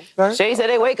year. Shay said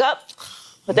they wake up.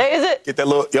 What day is it? Get that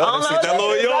little, Championship game at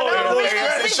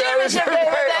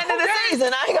the end of the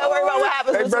season. I ain't got to worry about what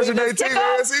happens between this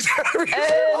kickoff.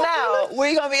 And now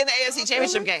we're going to be in the AFC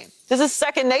Championship game. This is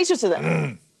second nature to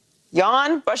them.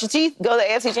 Yawn, brush your teeth, go to the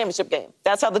AFC Championship game.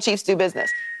 That's how the Chiefs do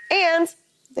business. And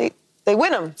they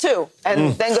win them, too,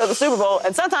 and then go to the Super Bowl.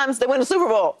 And sometimes they win the Super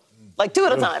Bowl. Like 2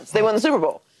 at a time, they win the Super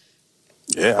Bowl.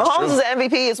 Yeah, Mahomes is an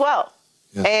MVP as well.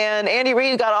 Yeah. And Andy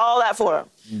Reid got all that for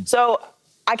him. So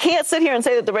I can't sit here and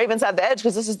say that the Ravens have the edge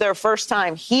because this is their first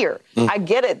time here. I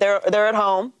get it. They're at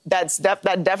home. That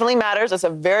definitely matters. It's a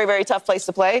very, very tough place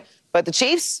to play. But the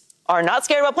Chiefs are not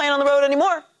scared about playing on the road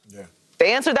anymore. Yeah.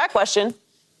 They answered that question.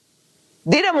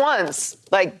 They them ones.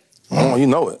 Like, oh, you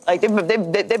know it. Like, they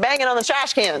banging on the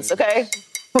trash cans, okay,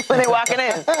 when they walking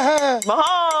in.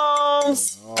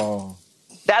 Mahomes. Oh.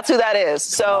 That's who that is.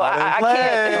 So I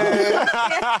can't.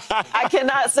 I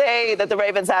cannot say that the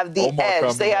Ravens have the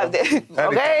edge. They have the.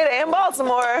 Okay, they in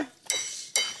Baltimore.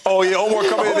 Oh yeah, Omar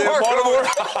coming in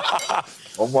Baltimore.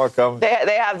 Omar coming.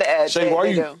 They have the edge. Shay,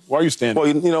 why are you standing?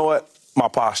 Well, you know what? My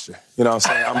posture. You know what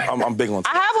I'm saying? I'm big on.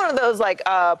 I have one of those like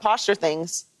posture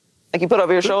things, like you put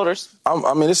over your shoulders.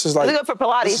 I mean, this is like. It's good for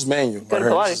Pilates. This is manual. Good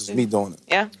right Pilates. This is me doing it.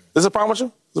 Yeah. Is it a problem with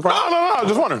you? No. I was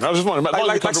just wondering.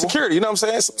 Like security, you know what I'm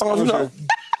saying? Sometimes, you know,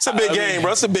 it's a big game,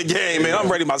 bro. It's a big game, man. I'm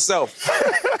ready myself.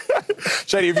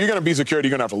 Shady, if you're going to be security,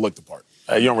 you're going to have to look the part.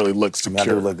 You don't really look secure.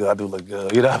 I do look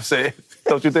good. You know what I'm saying?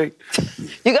 Don't you think?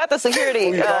 You got the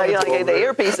security, like the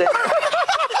earpiece in.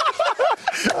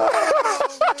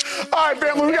 All right,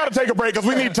 family, we got to take a break because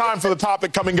we need time for the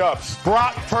topic coming up.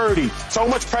 Brock Purdy. So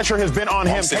much pressure has been on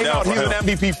him. Came out, he's an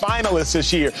MVP finalist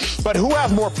this year. But who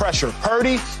has more pressure,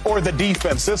 Purdy or the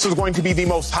defense? This is going to be the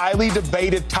most highly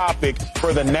debated topic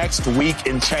for the next week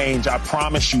and change. I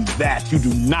promise you that. You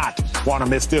do not want to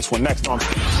miss this one. Next on.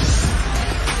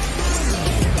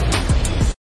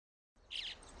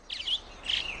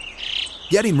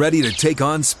 Getting ready to take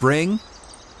on spring?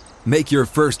 Make your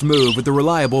first move with the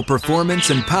reliable performance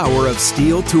and power of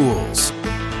Steel tools.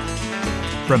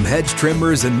 From hedge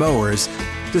trimmers and mowers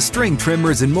to string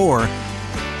trimmers and more,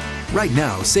 right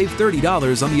now save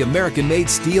 $30 on the American-made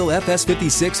Steel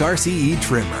FS56 RCE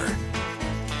trimmer.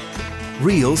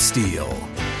 Real Steel.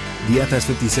 The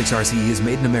FS56 RCE is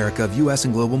made in America of U.S.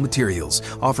 and global materials.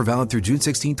 Offer valid through June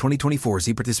 16, 2024.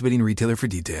 See participating retailer for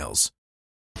details.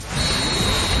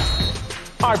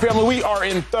 All right, family, we are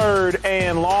in 3rd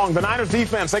and long. The Niners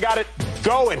defense, they got it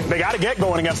going. They got to get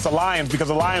going against the Lions because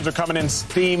the Lions are coming in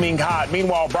steaming hot.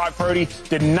 Meanwhile, Brock Purdy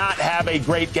did not have a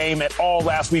great game at all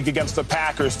last week against the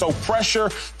Packers. So pressure.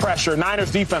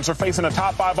 Niners defense are facing a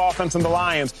top 5 offense in the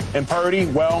Lions. And Purdy,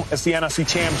 well, it's the NFC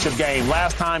Championship game.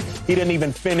 Last time, he didn't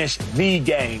even finish the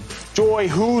game. Joy,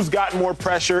 who's got more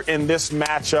pressure in this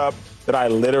matchup that I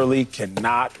literally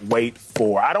cannot wait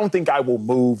for? I don't think I will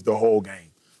move the whole game.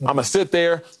 I'm going to sit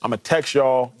there, I'm going to text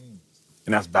y'all,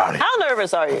 and that's about it. How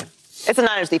nervous are you? It's a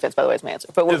Niners defense, by the way, is my answer.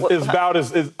 But it's about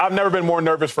I've never been more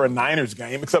nervous for a Niners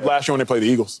game, except last year when they played the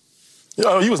Eagles.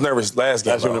 Oh, you was nervous last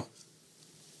game,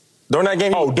 during that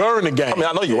game? Oh, during the game. I mean,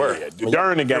 I know you were.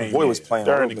 During the game. Your boy was playing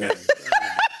during the game.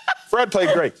 Fred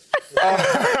played great. No,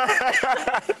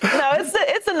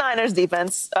 it's the Niners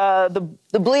defense. The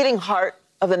bleeding heart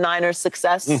of the Niners'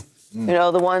 success. You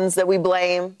know, the ones that we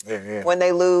blame when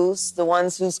they lose, the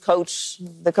ones whose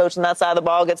the coach on that side of the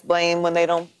ball gets blamed when they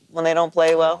don't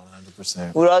play well.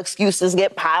 100%. All excuses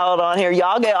get piled on here.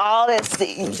 Y'all get all this,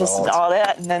 just all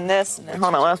that, and then this, and then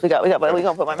hold on, what else we got? We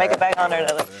gonna put my makeup back on there.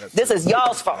 This is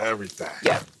y'all's fault. Everything.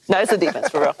 Yeah, no, it's the defense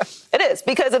for real. It is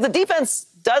because if the defense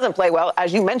doesn't play well,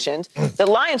 as you mentioned, the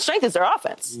Lions' strength is their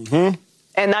offense.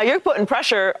 And now you're putting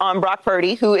pressure on Brock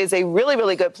Purdy, who is a really,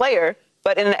 really good player,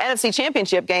 but in an NFC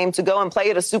Championship game to go and play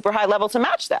at a super high level to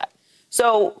match that.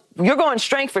 So you're going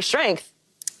strength for strength.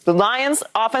 The Lions'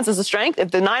 offense is a strength. If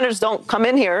the Niners don't come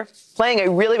in here playing a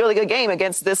really, really good game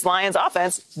against this Lions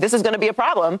offense, this is going to be a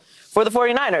problem for the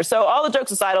 49ers. So all the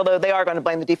jokes aside, although they are going to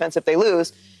blame the defense if they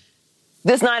lose,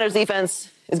 this Niners defense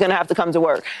is going to have to come to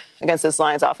work against this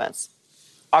Lions offense.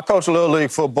 I coach Little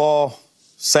League football.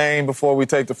 Same before we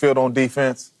take the field on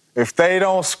defense. If they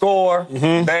don't score,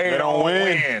 they don't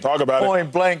win. Talk about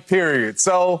Point blank, period.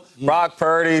 So, Brock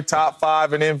Purdy, top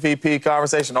 5 in MVP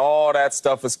conversation, all that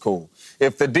stuff is cool.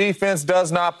 If the defense does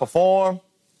not perform,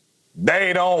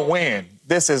 they don't win.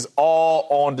 This is all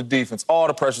on the defense. All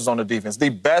the pressure's on the defense. The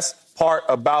best part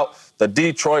about the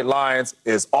Detroit Lions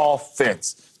is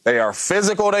offense. They are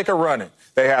physical. They can run it.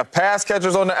 They have pass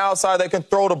catchers on the outside. They can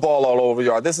throw the ball all over the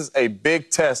yard. This is a big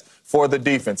test for the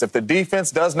defense. If the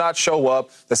defense does not show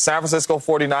up, the San Francisco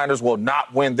 49ers will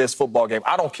not win this football game.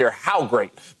 I don't care how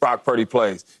great Brock Purdy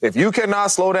plays. If you cannot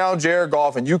slow down Jared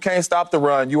Goff and you can't stop the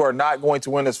run, you are not going to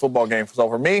win this football game. So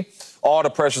for me, all the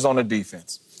pressure's on the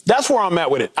defense. That's where I'm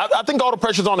at with it. I think all the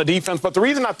pressure's on the defense, but the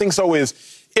reason I think so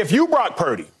is if you Brock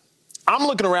Purdy, I'm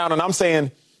looking around and I'm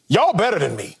saying, y'all better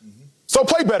than me. So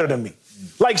play better than me.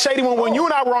 Like, Shady, when you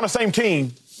and I were on the same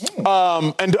team, and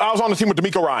I was on the team with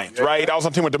DeMeco Ryans, right? I was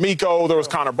on the team with DeMeco. There was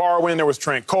Connor Barwin. There was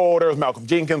Trent Cole. There was Malcolm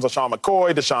Jenkins, LaShawn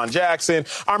McCoy, Deshaun Jackson.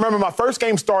 I remember my first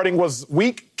game starting was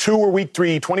week 2 or week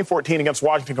 3, 2014 against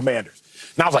Washington Commanders.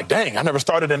 And I was like, dang, I never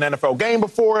started an NFL game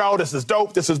before. Oh, this is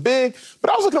dope. This is big.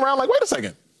 But I was looking around like, wait a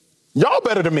second. Y'all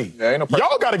better than me. Yeah, ain't no pressure.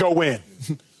 Y'all got to go win.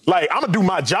 Like, I'm going to do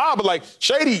my job, but, like,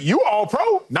 Shady, you all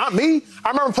pro, not me. I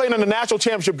remember playing in the national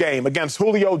championship game against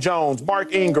Julio Jones,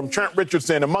 Mark Ingram, Trent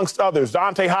Richardson, amongst others,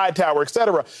 Dante Hightower, et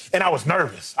cetera, and I was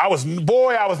nervous. I was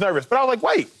nervous. But I was like,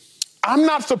 wait, I'm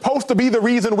not supposed to be the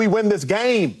reason we win this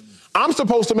game. I'm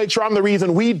supposed to make sure I'm the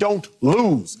reason we don't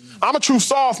lose. I'm a true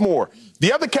sophomore.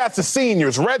 The other cats are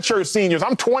seniors, redshirt seniors.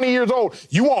 I'm 20 years old.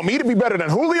 You want me to be better than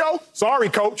Julio? Sorry,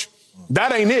 coach.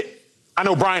 That ain't it. I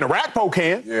know Brian Arakpo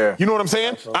can. Yeah. You know what I'm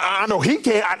saying? I know he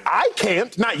can. I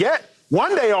can't. Not yet.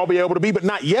 One day I'll be able to be, but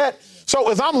not yet.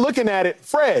 So as I'm looking at it,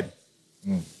 Fred,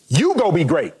 you go be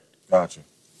great. Gotcha.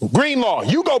 Greenlaw,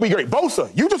 you go be great.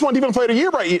 Bosa, you just won Defensive Player of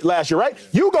the Year last year, right?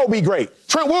 You go be great.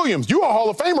 Trent Williams, you a Hall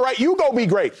of Famer, right? You go be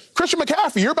great. Christian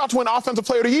McCaffrey, you're about to win Offensive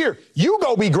Player of the Year. You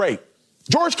go be great.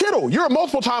 George Kittle, you're a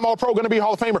multiple-time All-Pro, going to be a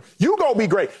Hall of Famer. You go be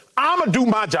great. I'm going to do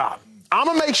my job. I'm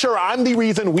going to make sure I'm the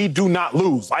reason we do not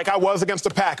lose, like I was against the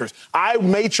Packers. I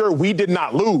made sure we did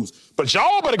not lose. But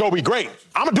y'all better go be great.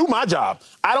 I'm going to do my job.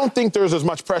 I don't think there's as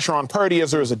much pressure on Purdy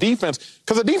as there is a defense,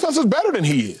 because the defense is better than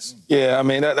he is. Yeah, I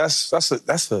mean,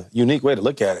 that's a unique way to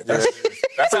look at it.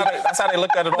 That's how they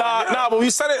look at it. But when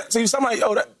you said it, so you sound like,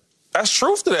 yo, that's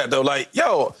truth to that, though. Like,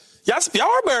 yo, y'all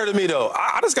are better than me, though.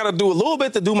 I just got to do a little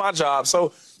bit to do my job.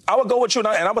 So I would go with you, and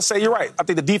I'm going to say you're right. I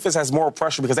think the defense has more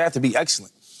pressure because they have to be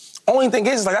excellent. Only thing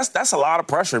is, like, that's a lot of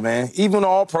pressure, man. Even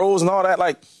all pros and all that,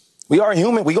 like, we are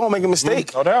human. We gonna make a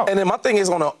mistake. No doubt. And then my thing is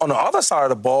on the other side of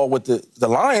the ball with the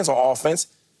Lions on offense,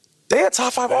 they a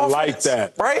top 5 offense. Like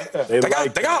that. Right? They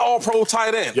got all pro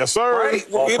tight end. Yes, sir. Right?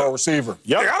 All pro receiver.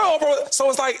 Yep. They got all pro. So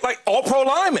it's like all pro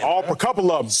linemen. A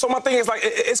couple of them. So my thing is, like,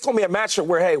 it's gonna be a matchup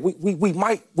where, hey, we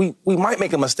might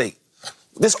make a mistake.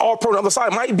 This all pro on the other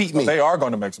side might beat me. They are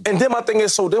going to make some. And then my thing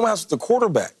is, so then we have the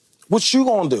quarterback. What you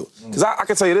gonna do? Because I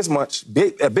can tell you this much: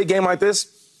 a big game like this,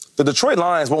 the Detroit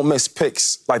Lions won't miss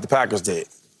picks like the Packers did.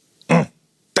 They ain't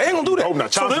gonna do that. Oh, no,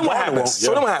 so then what happens?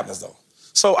 So then what happens, though?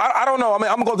 So I don't know. I mean,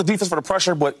 I'm gonna go with the defense for the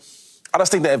pressure, but I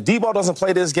just think that if D-Ball doesn't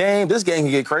play this game can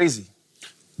get crazy.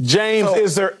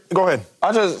 James, go ahead.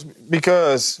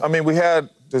 Because we had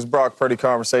this Brock Purdy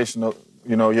conversation,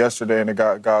 yesterday, and it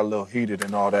got a little heated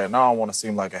and all that. And I don't want to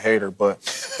seem like a hater, but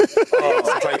Rogue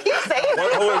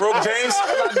James?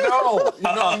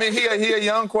 No, he a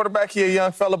young quarterback, he a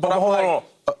young fella, but hold on.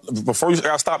 Before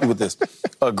I'll stop you with this.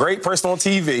 A great person on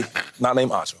TV, not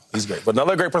named Acho. He's great. But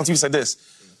another great person on TV said this.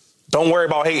 Don't worry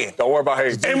about hating. Don't worry about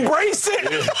hating. Embrace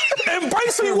it. Yeah.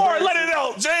 Embrace who you are and let it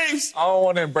out, James. I don't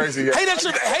want to embrace it yet. Hate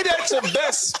at your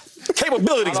best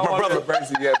capabilities, my brother. I don't want to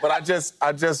embrace it yet, but I just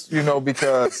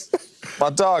because my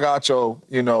dog Acho,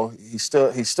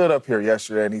 he stood up here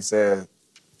yesterday and he said,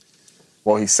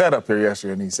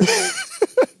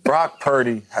 Brock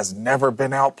Purdy has never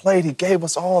been outplayed. He gave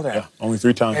us all that. Yeah, only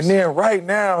 3 times. And then right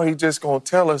now, he just going to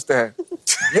tell us that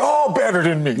y'all better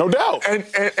than me. No doubt.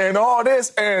 And all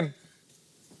this, and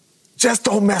just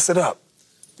don't mess it up.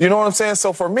 You know what I'm saying?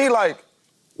 So for me, like,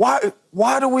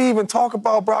 why do we even talk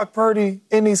about Brock Purdy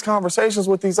in these conversations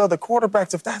with these other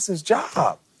quarterbacks if that's his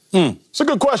job? It's a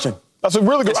good question. That's a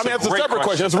really good. It's a separate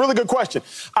question. It's a really good question.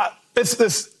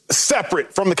 It's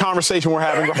separate from the conversation we're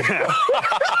having right now.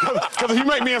 Because if you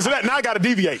make me answer that, now I got to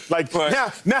deviate. Now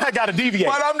I got to deviate.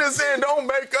 But I'm just saying, don't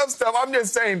make up stuff. I'm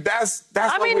just saying that's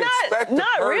what we expect.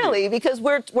 Not really, because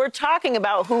we're talking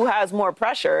about who has more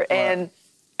pressure, and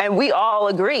we all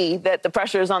agree that the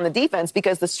pressure is on the defense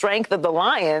because the strength of the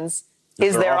Lions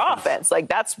is their offense. Like,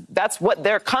 that's what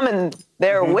they're coming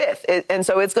there with. And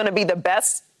so it's going to be the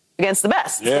best against the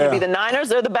best. It's going to be the Niners,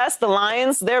 they're the best. The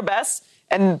Lions, they're best.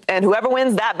 And whoever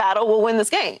wins that battle will win this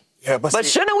game. Yeah, but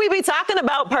shouldn't we be talking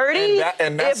about Purdy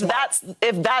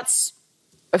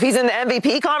if he's in the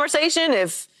MVP conversation,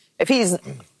 if he's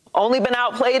only been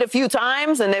outplayed a few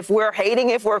times, and if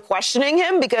we're questioning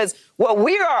him? Because what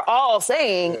we are all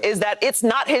saying is that it's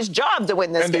not his job to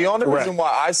win this game. And the only reason why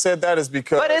I said that is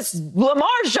because... But it's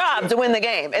Lamar's job to win the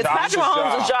game. It's Patrick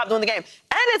Mahomes' job to win the game.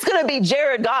 And it's going to be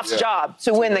Jared Goff's job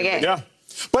to win the game. Yeah.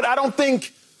 But I don't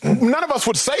think none of us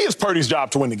would say it's Purdy's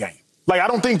job to win the game. Like, I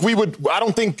don't think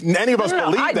any of us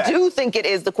believe that. I do think it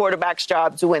is the quarterback's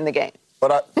job to win the game.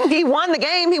 But he won the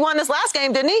game. He won this last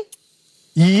game, didn't he?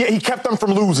 Yeah, he kept them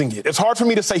from losing it. It's hard for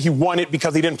me to say he won it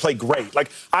because he didn't play great.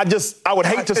 Like, I would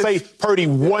hate to say Purdy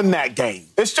won that game.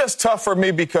 It's just tough for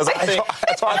me because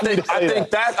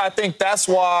I think that's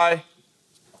why,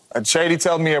 and Shady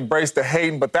tells me embrace the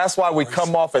hating, but that's why we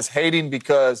come off as hating,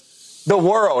 because the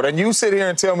world, and you sit here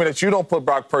and tell me that you don't put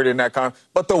Brock Purdy in that conversation,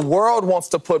 but the world wants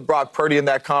to put Brock Purdy in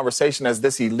that conversation as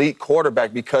this elite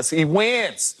quarterback because he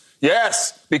wins.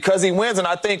 Yes, because he wins. And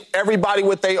I think everybody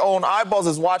with their own eyeballs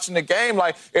is watching the game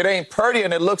like it ain't Purdy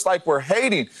and it looks like we're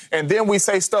hating. And then we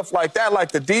say stuff like that,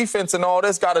 like the defense and all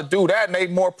this got to do that and they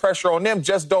more pressure on them.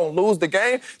 Just don't lose the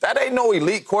game. That ain't no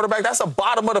elite quarterback. That's a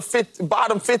bottom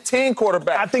 15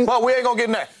 quarterback. But we ain't going to get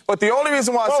in that. But the only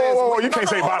reason why I say you can't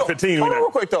say bottom 15. Hold on real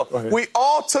quick, though. We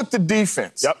all took the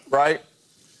defense, right?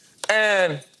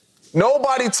 And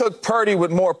nobody took Purdy with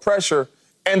more pressure.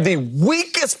 And the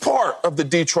weakest part of the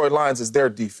Detroit Lions is their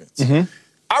defense.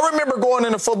 I remember going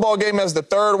in a football game as the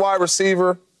third wide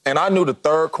receiver, and I knew the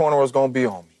third corner was going to be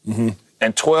on me.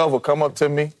 And 12 would come up to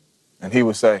me, and he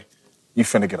would say, "You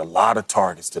finna get a lot of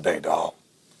targets today, dog,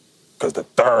 because the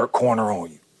third corner on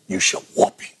you, you should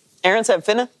whoop him." Aaron said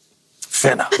finna?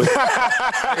 Finna. Wait,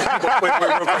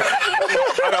 real quick.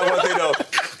 I got one thing, though.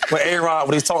 When A-Rod,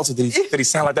 when he talks to did he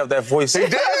sound like that with that voice? He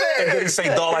did. And did he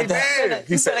say dog like that?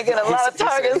 He's finna get a lot of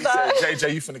targets. He said,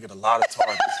 JJ, you finna get a lot of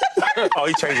targets. Oh,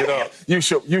 he changed it up.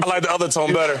 I like the other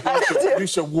tone better. You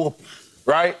should whoop him,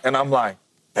 right? And I'm like,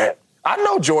 bet. I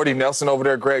know Jordy Nelson over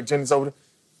there, Greg Jennings over there,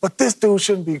 but this dude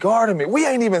shouldn't be guarding me. We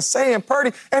ain't even saying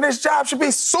Purdy, and his job should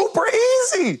be super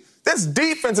easy. This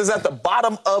defense is at the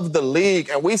bottom of the league,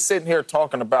 and we sitting here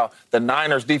talking about the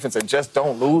Niners defense and just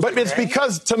don't lose. But it's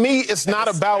because, to me, it's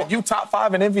not about you top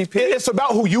 5 in MVP. It's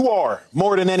about who you are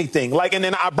more than anything. Like, and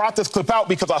then I brought this clip out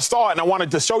because I saw it and I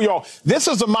wanted to show y'all. This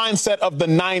is the mindset of the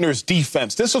Niners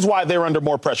defense. This is why they're under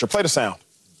more pressure. Play the sound.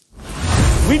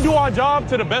 We do our job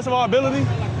to the best of our ability.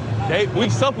 We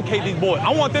suffocate these boys.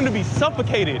 I want them to be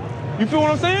suffocated. You feel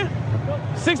what I'm saying?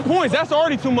 6 points, that's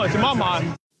already too much in my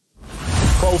mind.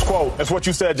 Close quote. That's what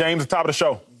you said, James, at the top of the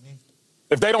show.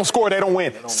 If they don't score, they don't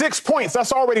win. 6 points,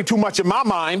 that's already too much in my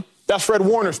mind. That's Fred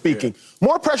Warner speaking.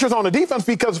 More pressure's on the defense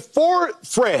because for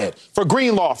Fred, for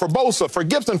Greenlaw, for Bosa, for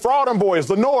Gibson, for all them boys,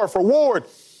 Lenore, for Ward,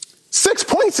 6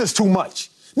 points is too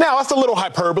much. Now, that's a little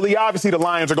hyperbole. Obviously, the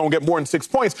Lions are going to get more than 6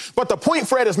 points. But the point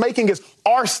Fred is making is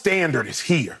our standard is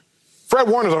here. Fred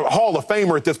Warner's a Hall of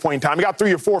Famer at this point in time. He got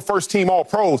 3 or 4 first-team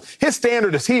All-Pros. His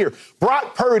standard is here.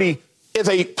 Brock Purdy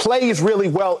plays really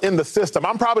well in the system.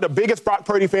 I'm probably the biggest Brock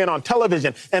Purdy fan on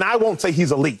television, and I won't say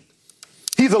he's elite.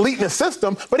 He's elite in the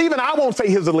system, but even I won't say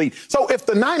he's elite. So if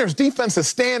the Niners' defensive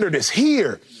standard is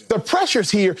here, the pressure's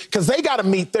here because they got to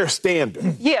meet their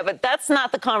standard. Yeah, but that's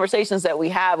not the conversations that we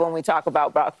have when we talk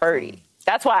about Brock Purdy.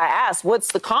 That's why I asked,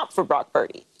 what's the comp for Brock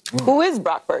Purdy? Who is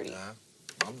Brock Purdy?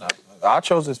 I'm not. I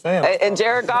chose his family. And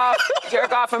Jared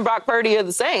Goff and Brock Purdy are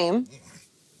the same.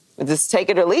 Just take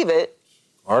it or leave it.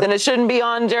 Then it shouldn't be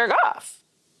on Jared Goff,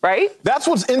 right? That's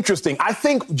what's interesting. I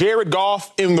think Jared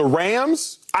Goff in the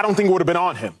Rams, I don't think it would have been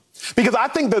on him. Because I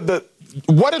think that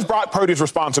what is Brock Purdy's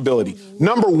responsibility?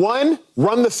 Number 1,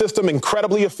 run the system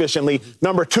incredibly efficiently.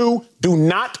 Number 2, do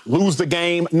not lose the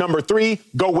game. Number 3,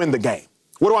 go win the game.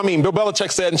 What do I mean? Bill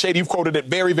Belichick said, and Shady, you've quoted it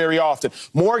very, very often,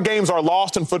 more games are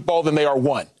lost in football than they are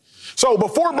won. So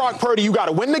before Brock Purdy, you got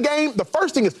to win the game. The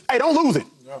first thing is, hey, don't lose it.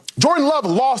 Jordan Love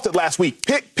lost it last week.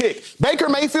 Pick. Baker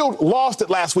Mayfield lost it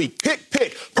last week. Pick.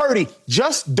 Purdy,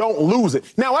 just don't lose it.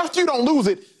 Now, after you don't lose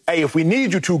it, hey, if we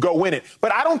need you to, go win it.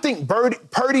 But I don't think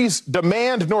Purdy's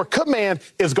demand nor command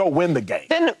is go win the game.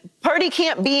 Then Purdy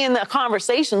can't be in the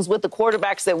conversations with the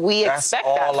quarterbacks that we expect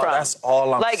that from. That's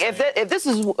all I'm saying. If this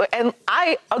is, and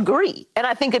I agree, and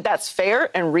I think that's fair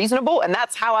and reasonable, and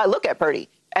that's how I look at Purdy.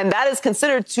 And that is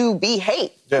considered to be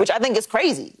hate, which I think is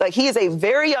crazy. Like, he is a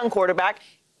very young quarterback.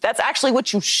 That's actually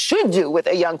what you should do with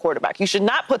a young quarterback. You should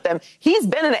not put them. He's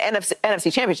been in the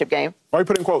NFC Championship game. Why are you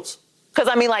putting quotes? Because,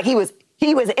 I mean, like, he was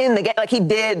he was in the game. Like, he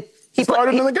did. He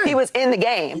started in the game. He was in the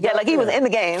game. Yeah, like, he was in the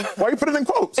game. Why you put it in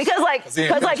quotes? Because he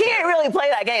didn't really play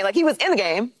that game. Like, he was in the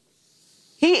game.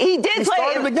 He did play.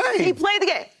 Started the game. He played the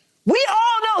game. We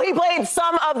all know he played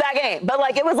some of that game, but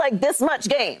like, it was like this much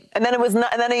game, and then it was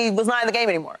not, and then he was not in the game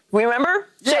anymore. We remember?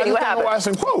 Yeah, Shady, what happened? Why it's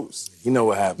in quotes. You know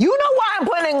what happened. You know why I'm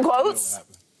putting in quotes?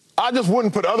 I just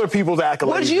wouldn't put other people's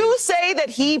accolades. Would you say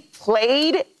that he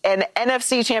played an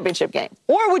NFC championship game,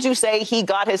 or would you say he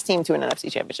got his team to an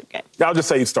NFC championship game? I'll just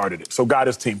say he started it, so got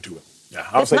his team to it. Yeah,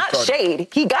 it's not shade.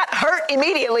 He got hurt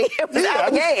immediately. It was out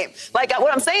of the game. Like,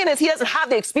 what I'm saying is he doesn't have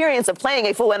the experience of playing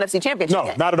a full NFC championship game.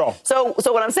 No, not at all. So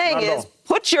what I'm saying is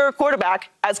put your quarterback,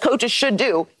 as coaches should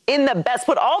do,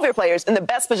 put all of your players in the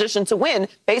best position to win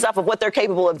based off of what they're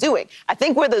capable of doing. I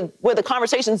think where the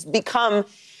conversations become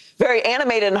very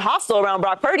animated and hostile around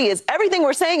Brock Purdy is everything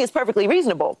we're saying is perfectly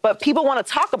reasonable, but people want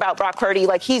to talk about Brock Purdy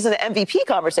like he's in the MVP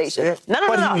conversation. No.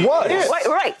 But he was.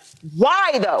 Right.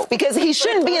 Why, though? Because he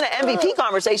shouldn't be in an MVP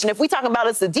conversation if we talk about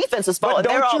it's the defense's fault and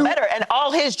they're all better, and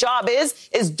all his job is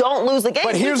don't lose the game.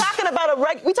 We're talking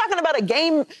about a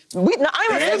game. I'm going to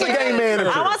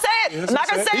say it. I'm not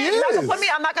going to say it. You're not going to put me.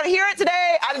 I'm not going to hear it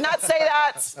today. I did not say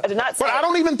that. I did not say But I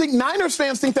don't even think Niners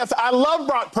fans think that's. I love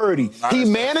Brock Purdy. He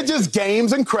manages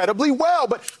games incredibly well,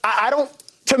 but I don't.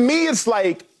 To me, it's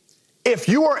like if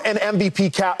you are an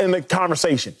MVP in the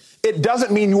conversation, it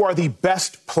doesn't mean you are the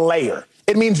best player.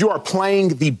 It means you are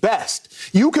playing the best.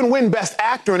 You can win Best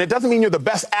Actor, and it doesn't mean you're the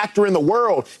best actor in the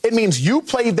world. It means you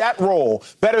played that role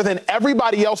better than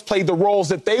everybody else played the roles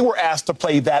that they were asked to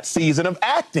play that season of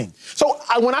acting. So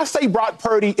when I say Brock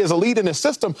Purdy is a lead in his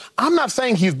system, I'm not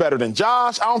saying he's better than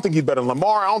Josh. I don't think he's better than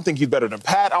Lamar. I don't think he's better than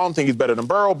Pat. I don't think he's better than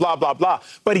Burrow, blah, blah, blah.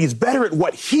 But he's better at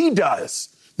what he does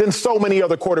than so many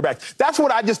other quarterbacks. That's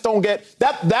what I just don't get.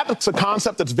 That's a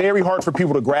concept that's very hard for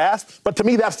people to grasp. But to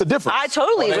me, that's the difference. I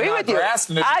totally agree with you.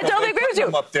 I totally agree with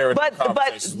you. But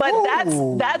that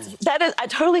is. I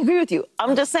totally agree with you.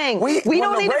 I'm just saying we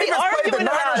don't need to be arguing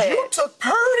about it. You took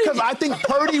Purdy because I think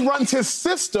Purdy runs his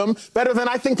system better than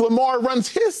I think Lamar runs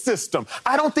his system.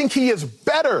 I don't think he is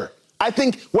better. I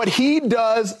think what he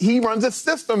does, he runs his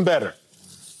system better.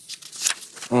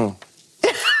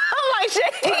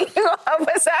 Shady, you help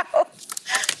us out.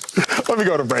 Let me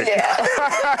go to break.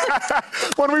 Yeah.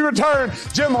 When we return,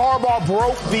 Jim Harbaugh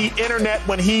broke the internet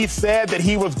when he said that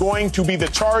he was going to be the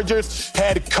Chargers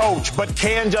head coach. But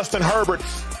can Justin Herbert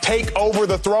take over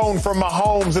the throne from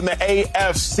Mahomes in the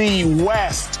AFC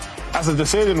West? That's a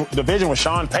division with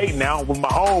Sean Payton now, with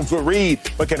Mahomes, with Reed.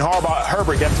 But can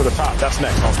Herbert get to the top? That's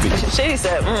next on Speed. Shady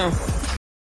said,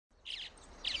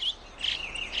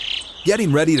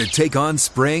 Getting ready to take on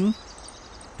spring?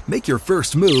 Make your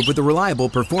first move with the reliable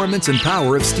performance and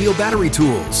power of Steel battery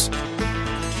tools.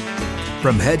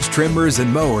 From hedge trimmers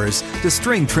and mowers to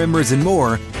string trimmers and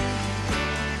more,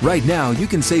 right now you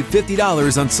can save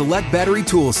 $50 on select battery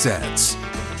tool sets.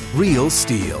 Real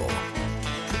Steel.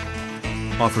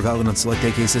 Offer valid on select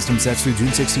AK system sets through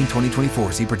June 16,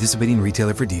 2024. See participating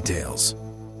retailer for details.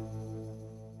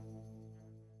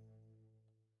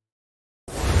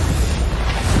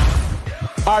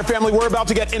 All right, family, we're about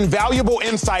to get invaluable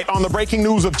insight on the breaking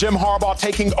news of Jim Harbaugh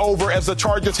taking over as the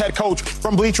Chargers head coach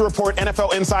from Bleacher Report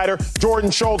NFL insider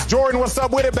Jordan Schultz. Jordan, what's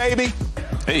up with it, baby?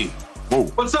 Hey. Whoa.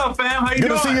 What's up, fam? How you doing?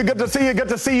 Good to see you. Good to see you. Good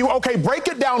to see you. Okay, break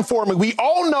it down for me. We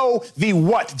all know the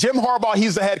what. Jim Harbaugh,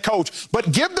 he's the head coach.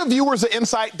 But give the viewers the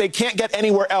insight they can't get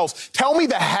anywhere else. Tell me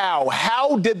the how.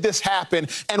 How did this happen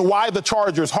and why the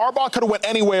Chargers? Harbaugh could have went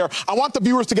anywhere. I want the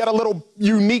viewers to get a little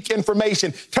unique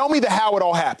information. Tell me the how it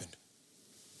all happened.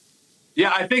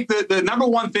 Yeah, I think the number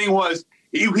one thing was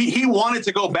he wanted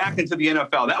to go back into the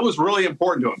NFL. That was really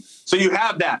important to him. So you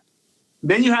have that.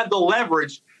 Then you had the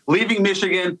leverage, leaving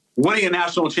Michigan, winning a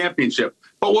national championship.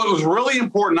 But what was really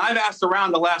important, I've asked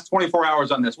around the last 24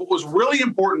 hours on this, what was really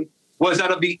important was out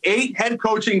of the 8 head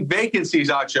coaching vacancies,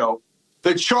 Acho,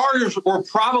 the Chargers were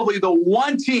probably the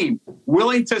one team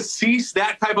willing to cease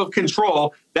that type of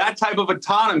control, that type of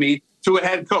autonomy to a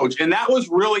head coach. And that was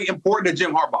really important to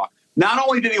Jim Harbaugh. Not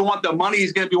only did he want the money,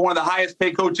 he's going to be one of the highest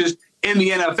paid coaches in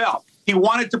the NFL. He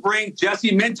wanted to bring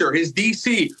Jesse Minter, his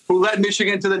DC, who led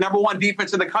Michigan to the #1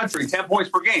 defense in the country, 10 points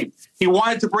per game. He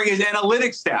wanted to bring his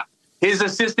analytics staff, his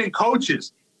assistant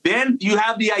coaches. Then you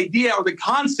have the idea or the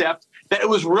concept that it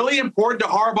was really important to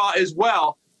Harbaugh as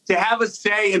well to have a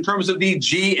say in terms of the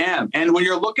GM. And when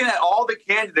you're looking at all the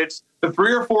candidates, the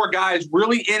 3 or 4 guys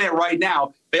really in it right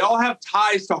now, they all have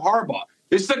ties to Harbaugh.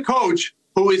 This is a coach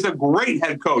who is a great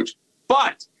head coach.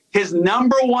 But his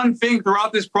number one thing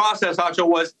throughout this process, Acho,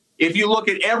 was if you look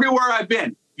at everywhere I've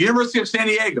been, University of San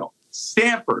Diego,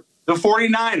 Stanford, the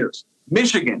 49ers,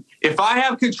 Michigan. If I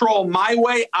have control my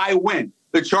way, I win.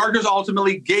 The Chargers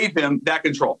ultimately gave him that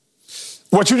control.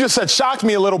 What you just said shocked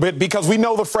me a little bit because we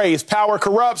know the phrase, power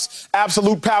corrupts,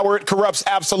 absolute power, it corrupts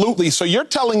absolutely. So you're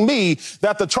telling me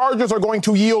that the Chargers are going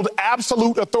to yield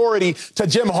absolute authority to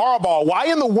Jim Harbaugh. Why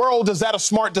in the world is that a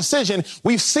smart decision?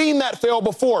 We've seen that fail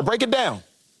before. Break it down.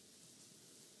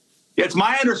 It's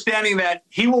my understanding that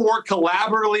he will work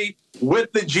collaboratively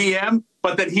with the GM,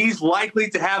 but that he's likely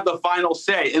to have the final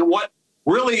say. And what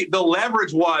really the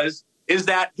leverage is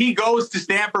that he goes to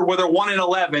Stanford where they're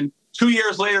 1-11. 2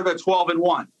 years later, they're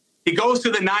 12-1. He goes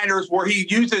to the Niners where he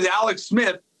uses Alex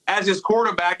Smith as his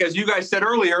quarterback, as you guys said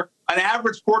earlier, an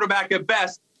average quarterback at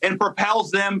best, and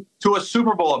propels them to a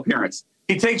Super Bowl appearance.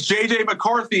 He takes J.J.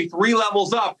 McCarthy 3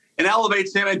 levels up and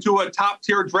elevates him into a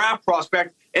top-tier draft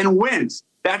prospect and wins.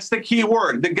 That's the key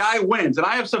word. The guy wins. And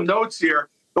I have some notes here.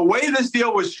 The way this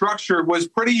deal was structured was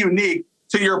pretty unique,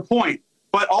 to your point.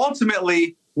 But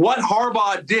ultimately, what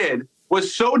Harbaugh did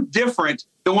was so different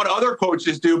than what other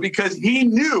coaches do because he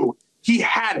knew he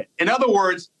had it. In other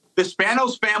words, the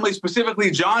Spanos family,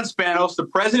 specifically John Spanos, the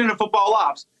president of football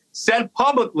ops, said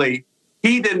publicly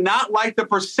he did not like the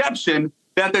perception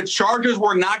that the Chargers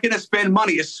were not going to spend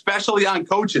money, especially on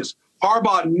coaches.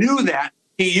 Harbaugh knew that.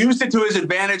 He used it to his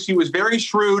advantage. He was very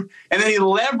shrewd. And then he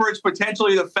leveraged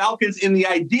potentially the Falcons in the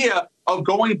idea of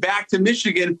going back to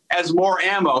Michigan as more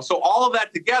ammo. So all of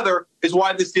that together is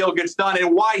why this deal gets done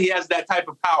and why he has that type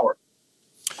of power.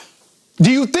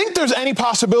 Do you think there's any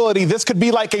possibility this could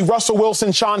be like a Russell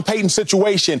Wilson, Sean Payton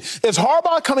situation? Is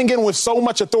Harbaugh coming in with so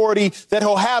much authority that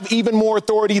he'll have even more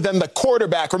authority than the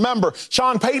quarterback? Remember,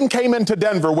 Sean Payton came into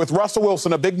Denver with Russell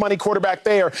Wilson, a big money quarterback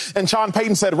there, and Sean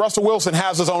Payton said Russell Wilson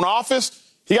has his own office.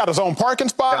 He got his own parking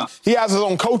spot. Yeah. He has his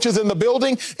own coaches in the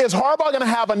building. Is Harbaugh going to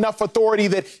have enough authority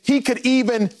that he could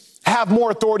even have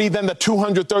more authority than the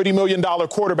 $230 million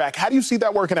quarterback? How do you see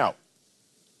that working out?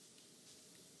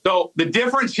 So the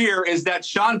difference here is that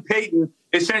Sean Payton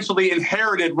essentially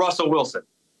inherited Russell Wilson.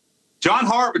 Jim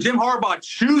Harbaugh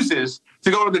chooses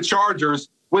to go to the Chargers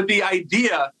with the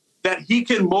idea that he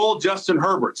can mold Justin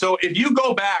Herbert. So if you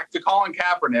go back to Colin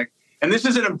Kaepernick, and this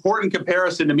is an important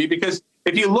comparison to me because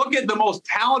if you look at the most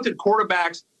talented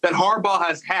quarterbacks that Harbaugh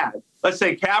has had, let's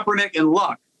say Kaepernick and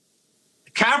Luck,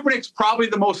 Kaepernick's probably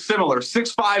the most similar,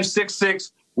 6'5",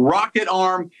 6'6", rocket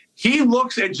arm. He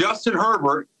looks at Justin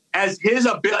Herbert as his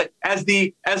ability, as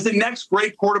the next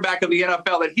great quarterback of the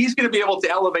NFL, that he's going to be able to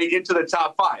elevate into the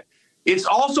top 5. It's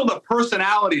also the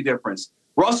personality difference.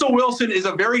 Russell Wilson is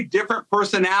a very different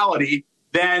personality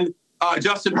than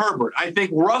Justin Herbert. I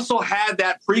think Russell had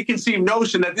that preconceived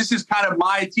notion that this is kind of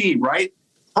my team, right?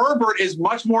 Herbert is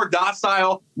much more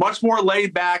docile, much more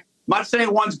laid back. I'm not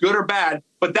saying one's good or bad,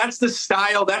 but that's the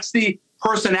style, that's the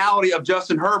personality of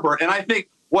Justin Herbert. And I think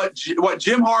what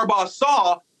Jim Harbaugh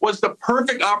saw was the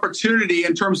perfect opportunity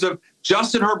in terms of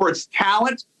Justin Herbert's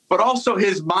talent, but also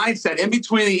his mindset in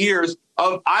between the ears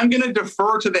of I'm going to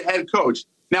defer to the head coach.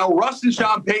 Now, Russ and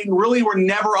Sean Payton really were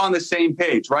never on the same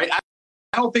page, right?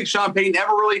 I don't think Sean Payton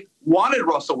ever really wanted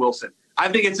Russell Wilson. I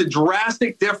think it's a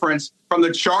drastic difference from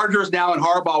the Chargers now and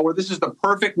Harbaugh, where this is the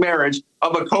perfect marriage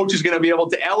of a coach who's going to be able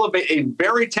to elevate a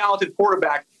very talented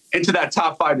quarterback into that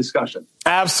top 5 discussion.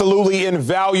 Absolutely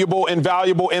invaluable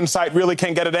insight. Really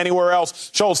can't get it anywhere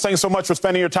else. Schultz, thanks so much for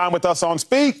spending your time with us on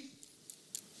Speak.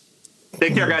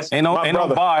 Take care, guys. Ain't no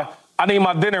bye. I need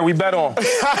my dinner. We bet on. Did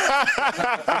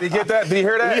he get that? Did he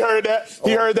hear that? He heard that.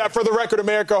 He heard that. For the record,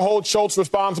 America holds Schultz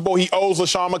responsible. He owes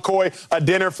LaShawn McCoy a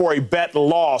dinner for a bet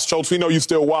loss. Schultz, we know you're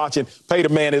still watching. Pay the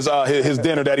man his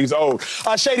dinner that he's owed.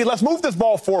 Shady, let's move this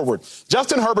ball forward.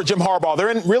 Justin Herbert, Jim Harbaugh,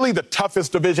 they're in really the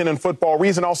toughest division in football.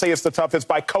 Reason I'll say it's the toughest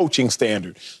by coaching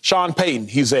standard. Sean Payton,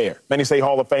 he's there. Many say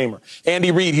Hall of Famer. Andy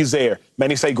Reid, he's there.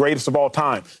 Many say greatest of all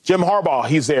time. Jim Harbaugh,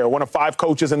 he's there. One of 5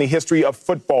 coaches in the history of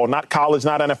football, not college,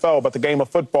 not NFL, but the game of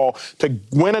football, to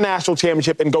win a national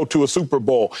championship and go to a Super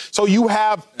Bowl. So you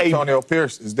have Antonio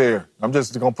Pierce is there. I'm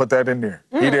just going to put that in there.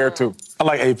 He there, too. I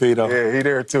like AP, though. Yeah, he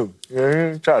there, too.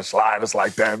 Yeah, try to slide us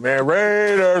like that, man.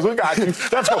 Raiders, we got you.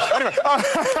 Let's go. Anyway,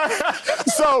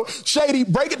 so, Shady,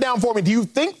 break it down for me. Do you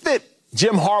think that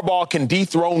Jim Harbaugh can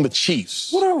dethrone the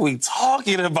Chiefs? What are we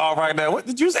talking about right now? What,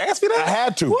 did you just ask me that? I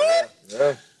had to. What?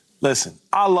 Yeah. Listen,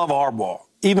 I love Harbaugh.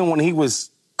 Even when he was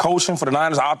coaching for the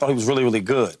Niners, I thought he was really, really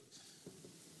good.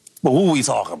 But who are we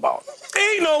talking about?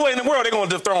 Ain't no way in the world they're going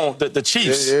to dethrone the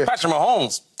Chiefs. Yeah. Patrick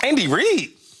Mahomes. Andy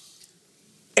Reid.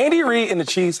 Andy Reid and the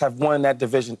Chiefs have won that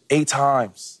division 8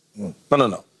 times.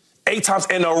 No. 8 times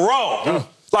in a row.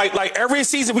 Like every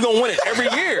season we're going to win it. Every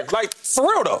year. Like, for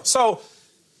real, though. So,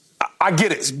 I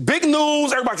get it. It's big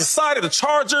news. Everybody's excited. The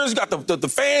Chargers, you got the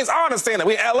fans. I understand that.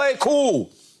 We in L.A., cool.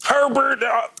 Herbert,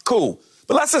 cool.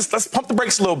 But let's pump the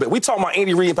brakes a little bit. We talking about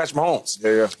Andy Reid and Patrick Mahomes.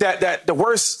 That the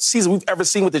worst season we've ever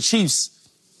seen with the Chiefs.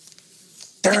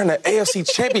 They're in the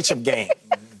AFC Championship game.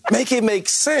 Make it make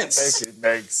sense. Make it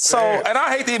make sense. So, and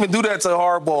I hate to even do that to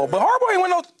Harbaugh, but Harbaugh ain't win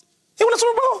no. He won a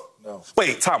Super Bowl? No.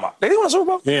 Wait, time out. They didn't win a Super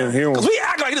Bowl? Yeah, he won. Because we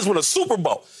act like he just won a Super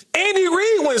Bowl. Andy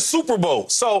Reid wins Super Bowl.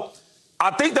 So I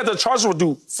think that the Chargers will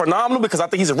do phenomenal because I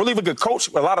think he's a really good coach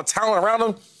with a lot of talent around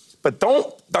him. But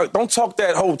don't talk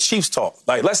that whole Chiefs talk.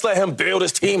 Like, let's let him build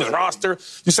his team, his roster.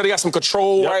 You said he got some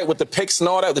control, right, with the picks and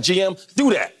all that, the GM.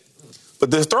 Do that. But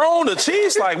dethrone the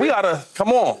Chiefs, like, we got to, come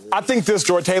on. I think this,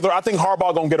 Joy Taylor, I think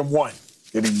Harbaugh going to get him one.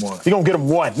 Get him one. He's going to get him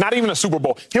one. Not even a Super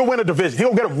Bowl. He'll win a division.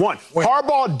 He'll get him one.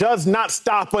 Harbaugh does not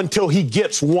stop until he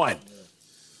gets one.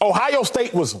 Ohio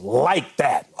State was like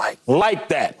that. Like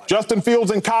that. Justin Fields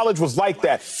in college was like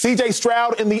that. C.J.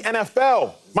 Stroud in the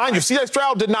NFL. Mind you, C.J.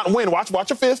 Stroud did not win. Watch your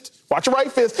fist. Watch your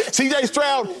right fist. C.J.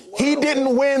 Stroud, he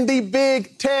didn't win the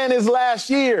Big Ten his last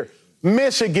year.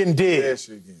 Michigan did.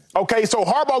 Okay, so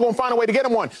Harbaugh going to find a way to get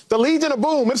him one. The Legion of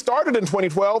Boom, it started in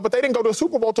 2012, but they didn't go to the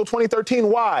Super Bowl until 2013.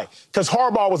 Why? Because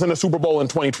Harbaugh was in the Super Bowl in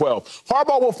 2012.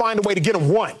 Harbaugh will find a way to get him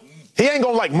one. He ain't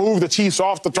going to, like, move the Chiefs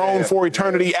off the throne for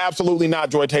eternity. Absolutely not,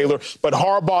 Joy Taylor. But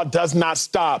Harbaugh does not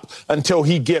stop until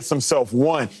he gets himself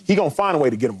one. He going to find a way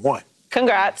to get him one.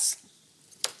 Congrats.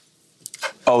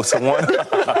 Oh, so one?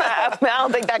 I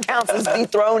don't think that counts as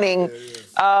dethroning.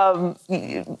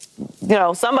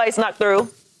 Somebody snuck through.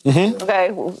 Okay,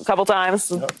 a couple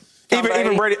times.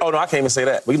 Even Brady. Oh, no, I can't even say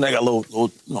that. We got a little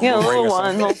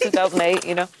one, little 2008,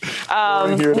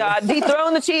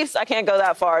 dethrone the Chiefs, I can't go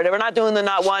that far. We're not doing the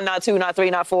not one, not two, not three,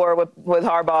 not four with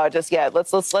Harbaugh just yet.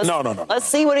 Let's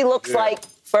see what he looks like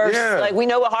first. Like, we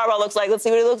know what Harbaugh looks like. Let's see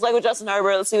what he looks like with Justin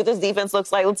Herbert. Let's see what this defense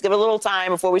looks like. Let's give it a little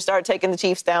time before we start taking the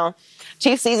Chiefs down.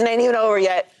 Chiefs season ain't even over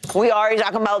yet. We already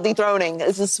talking about dethroning.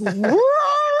 It's just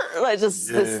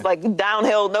like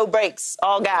downhill, no brakes,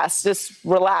 all gas. Just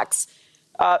relax.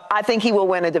 I think he will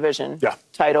win a division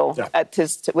title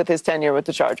with his tenure with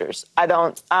the Chargers.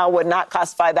 I would not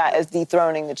classify that as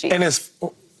dethroning the Chiefs. And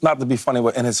not to be funny,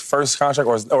 but in his first contract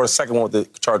or his second one with the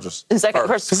Chargers? His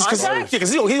first contract? Yeah, because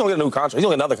he's going to get a new contract. He's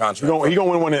going to get another contract. He's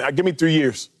going to win one. Give me 3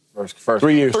 years. First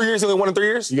 3 years. 3 years, he only won in 3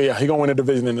 years? Yeah, he's going to win a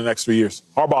division in the next 3 years.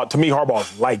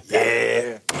 Harbaugh's like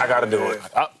that. Yeah, I got to do it.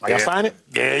 I got to sign it?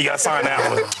 Yeah, you got to sign that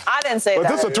one. I didn't say that. But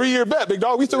this is a 3-year bet, big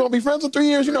dog. We still going to be friends in 3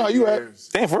 years. You know how you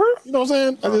act. Damn, for real? You know what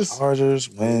I'm saying? Chargers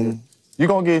win. You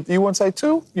wouldn't say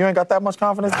 2? You ain't got that much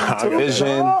confidence in 2?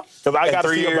 Division. Because I got to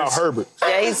see about Herbert.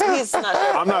 Yeah, he's not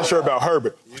sure. I'm not sure about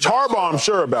Herbert. Harbaugh, I'm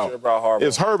sure about.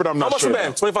 It's Herbert, I'm not sure. How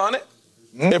much for Ben? $2,500?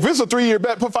 If it's a 3-year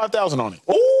bet, put $5,000 on it.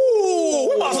 Ooh!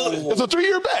 It's a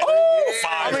 3-year bet.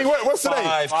 I mean, what's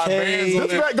today? $5K.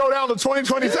 This bet go down to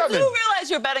 2027. You realize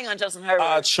you're betting on Justin Herbert.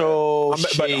 But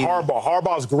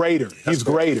Harbaugh's greater. He's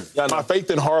greater. My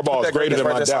faith in Harbaugh is greater than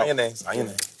my doubt.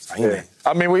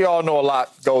 I mean, we all know a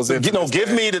lot goes into this. Give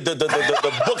me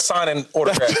the book signing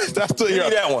autograph. That's Give me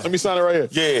that one. Let me sign it right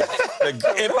here. Yeah.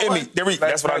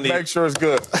 That's what I need. Make sure it's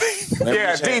good.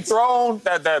 Dethrone.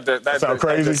 That sound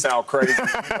crazy. That sound crazy.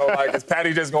 Like, is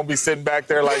Patty just gonna be sitting back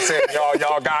there like saying,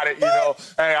 y'all got it?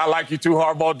 Hey, I like you too,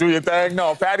 Harbaugh. Do your thing.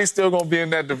 No, Patty's still gonna be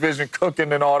in that division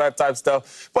cooking and all that type of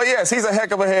stuff. But yes, he's a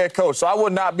heck of a head coach. So I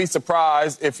would not be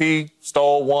surprised if he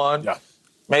stole one. Yeah.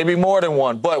 Maybe more than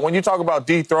one. But when you talk about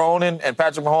dethroning and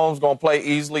Patrick Mahomes going to play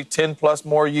easily 10-plus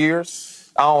more years,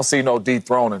 I don't see no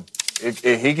dethroning.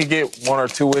 He could get 1 or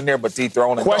 2 in there, but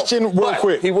dethroning. Question real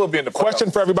quick. He will be in the playoffs.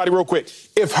 Question for everybody real quick.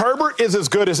 If Herbert is as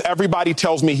good as everybody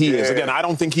tells me he is, again, I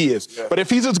don't think he is, but if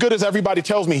he's as good as everybody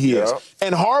tells me he is,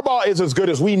 and Harbaugh is as good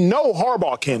as we know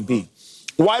Harbaugh can be,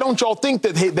 why don't y'all think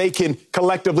that they can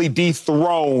collectively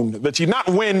dethrone the Chiefs? Not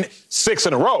win 6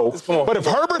 in a row, but if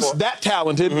Herbert's that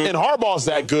talented and Harbaugh's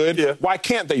that good, why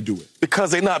can't they do it?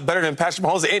 Because they're not better than Patrick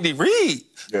Mahomes and Andy Reid.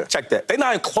 Yeah. Check that. They're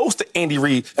not even close to Andy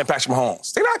Reid and Patrick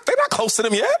Mahomes. They're not close to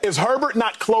them yet. Is Herbert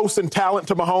not close in talent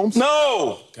to Mahomes?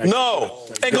 No. And go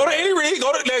to Andy Reid.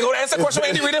 Go to answer that question with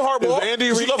Andy Reid and Harbaugh.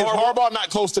 Is Harbaugh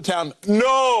not close to talent?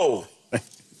 No.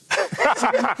 What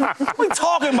are we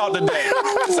talking about today?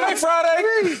 Today Friday?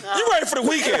 You ready for the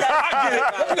weekend? I get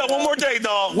it. We got one more day,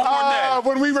 dog. One more day.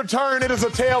 When we return, it is a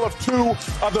tale of 2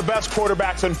 of the best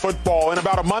quarterbacks in football. In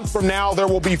about a month from now, there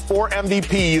will be 4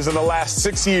 MVPs in the last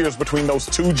 6 years between those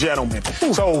 2 gentlemen.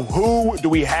 So who do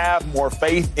we have more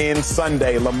faith in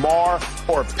Sunday, Lamar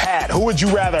or Pat? Who would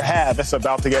you rather have? It's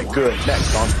about to get good.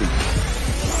 Next on Speak.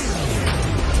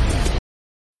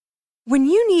 When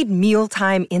you need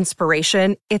mealtime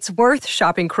inspiration, it's worth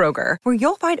shopping Kroger, where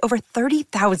you'll find over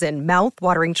 30,000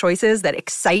 mouth-watering choices that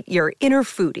excite your inner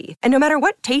foodie. And no matter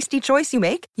what tasty choice you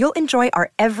make, you'll enjoy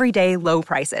our everyday low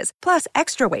prices, plus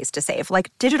extra ways to save,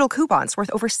 like digital coupons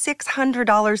worth over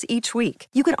 $600 each week.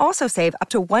 You can also save up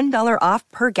to $1 off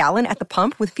per gallon at the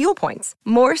pump with fuel points.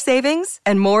 More savings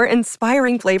and more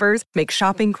inspiring flavors make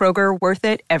shopping Kroger worth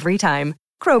it every time.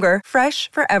 Kroger,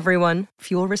 fresh for everyone.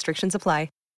 Fuel restrictions apply.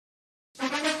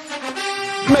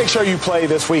 Make sure you play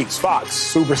this week's Fox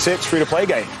Super 6 free-to-play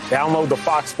game. Download the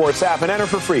Fox Sports app and enter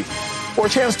for free for a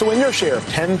chance to win your share of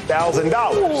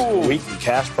 $10,000 a week in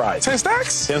cash prize. 10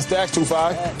 stacks? 10 stacks,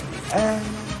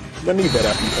 2-5. You'll need that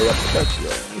after you pay up the next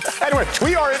year. Anyway,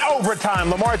 we are in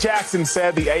overtime. Lamar Jackson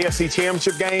said the AFC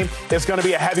Championship game is going to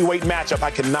be a heavyweight matchup.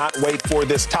 I cannot wait for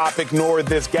this topic nor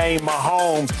this game.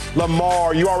 Mahomes,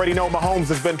 Lamar, you already know Mahomes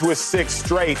has been to his 6th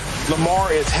straight.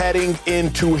 Lamar is heading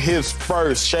into his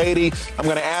first. Shady, I'm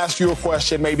going to ask you a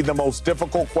question, maybe the most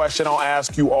difficult question I'll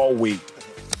ask you all week.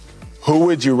 Who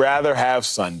would you rather have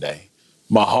Sunday,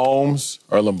 Mahomes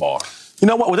or Lamar? You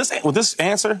know what? With this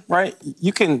answer, right,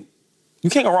 you can't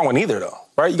go wrong with neither, though,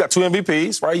 right? You got 2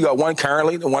 MVPs, right? You got one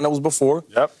currently, the one that was before.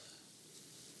 Yep.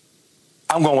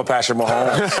 I'm going with Patrick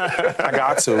Mahomes. I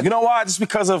got to. You know why? Just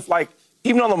because of, like,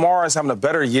 even though Lamar is having a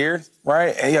better year,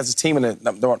 right, and he has a team in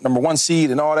the number 1 seed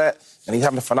and all that, and he's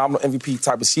having a phenomenal MVP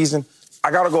type of season,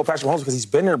 I got to go with Patrick Mahomes because he's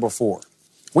been there before.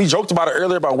 We joked about it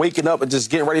earlier about waking up and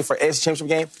just getting ready for an AFC Championship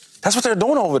game. That's what they're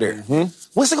doing over there. Mm-hmm.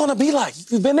 What's it going to be like?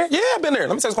 You've been there? Yeah, I've been there.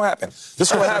 Let me tell you what's going to happen. This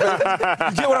is going to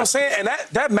happen. You get what I'm saying? And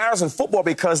that matters in football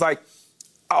because, like,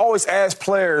 I always ask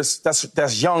players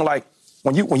that's young, like,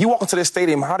 when you walk into this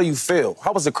stadium, how do you feel?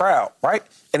 How was the crowd, right?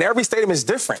 And every stadium is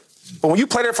different. But when you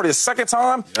play there for the second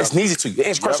time, it's easy to you. The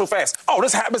answer so fast. Oh,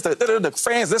 this happens. The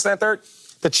fans, this and that, third.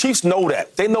 The Chiefs know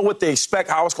that. They know what they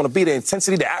expect, how it's going to be, the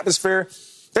intensity, the atmosphere.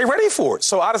 They're ready for it.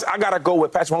 So I got to go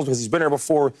with Patrick Mahomes because he's been there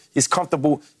before, he's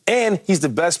comfortable, and he's the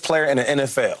best player in the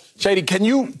NFL. Shady, can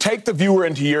you take the viewer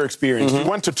into your experience? You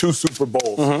went to 2 Super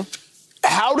Bowls.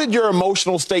 How did your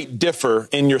emotional state differ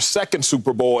in your second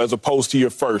Super Bowl as opposed to your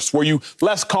first? Were you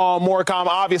less calm, more calm?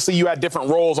 Obviously, you had different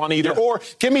roles on either. Yeah. Or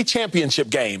give me championship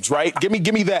games, right? Give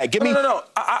me that. No.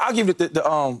 I'll give you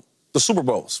the Super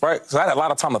Bowls, right? Because I had a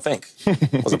lot of time to think.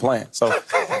 Was a plan. So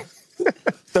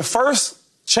the first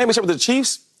championship with the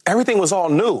Chiefs, everything was all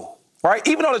new, right?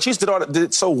 Even though the Chiefs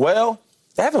did so well,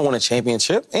 they haven't won a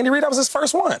championship. Andy Reid, that was his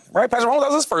first one, right? Patrick Mahomes,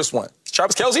 that was his first one.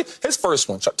 Travis Kelce, his first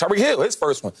one. Tyreek Hill, his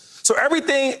first one. So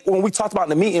everything, when we talked about in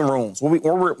the meeting rooms, when we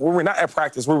were not at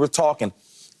practice, we were talking,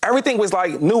 everything was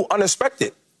like new,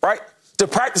 unexpected, right? The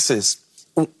practices,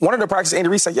 one of the practices, Andy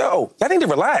Reid said, yo, y'all need to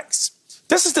relax.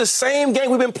 This is the same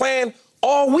game we've been playing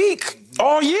all week,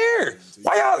 all year.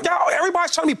 Why y'all,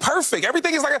 everybody's trying to be perfect.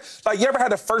 Everything is like you ever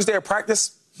had the first day of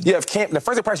practice? You have camp, and the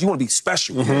first day of practice, you want to be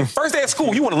special. First day of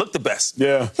school, you want to look the best.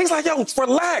 Yeah. He's like, yo,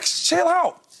 relax, chill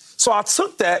out. So I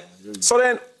took that. So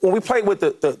then when we played with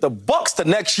the Bucks the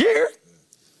next year,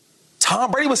 Tom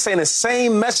Brady was saying the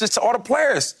same message to all the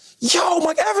players. Yo,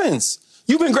 Mike Evans,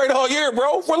 you've been great all year,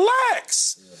 bro.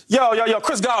 Relax. Yo,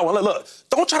 Chris Godwin, look,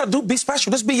 don't try to be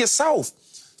special. Just be yourself.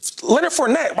 Leonard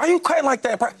Fournette, why are you cutting like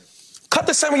that? Cut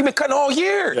the same way you've been cutting all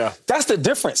year. Yeah. That's the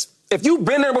difference. If you've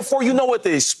been there before, you know what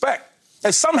to expect.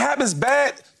 If something happens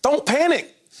bad, don't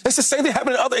panic. It's the same thing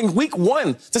happened in week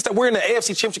 1, just that we're in the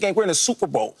AFC Championship game, we're in the Super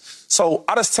Bowl. So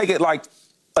I just take it like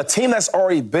a team that's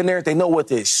already been there, they know what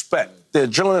to expect. The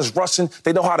adrenaline is rushing.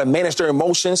 They know how to manage their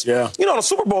emotions. Yeah. You know, the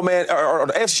Super Bowl, man, or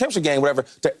the AFC Championship game, whatever,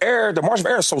 the margin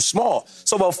of error is so small.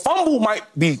 So the fumble might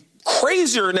be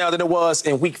crazier now than it was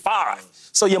in week 5.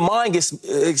 So your mind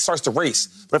starts to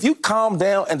race. But if you calm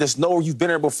down and just know you've been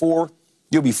there before,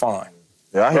 you'll be fine.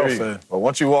 Yeah, I hear you. But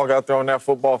once you walk out there on that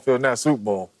football field in that Super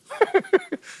Bowl,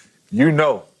 you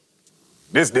know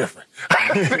it's different.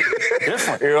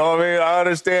 Different. You know what I mean? I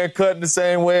understand cutting the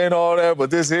same way and all that, but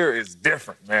this here is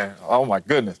different, man. Oh, my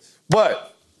goodness.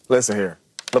 But listen here.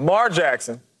 Lamar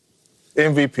Jackson,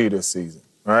 MVP this season,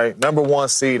 right? Number 1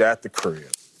 seed at the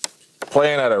crib.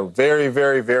 Playing at a very,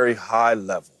 very, very high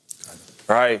level,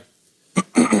 right?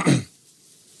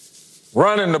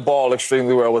 Running the ball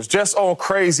extremely well, was just on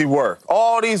crazy work.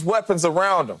 All these weapons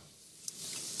around him.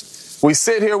 We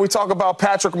sit here, we talk about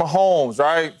Patrick Mahomes,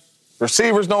 right?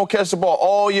 Receivers don't catch the ball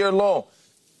all year long.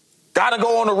 Got to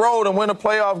go on the road and win a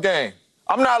playoff game.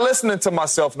 I'm not listening to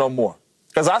myself no more.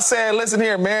 Because I said, listen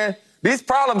here, man, these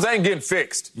problems ain't getting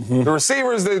fixed. The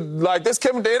receivers, like this,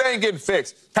 it ain't getting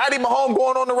fixed. Patty Mahomes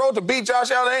going on the road to beat Josh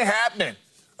Allen ain't happening,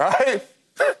 right?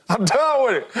 I'm done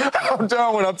with it.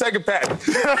 I'm taking Patty.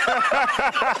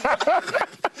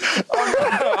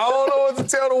 I don't know what to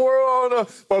tell the world. I don't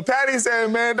know. But Patty's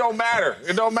saying, man, it don't matter.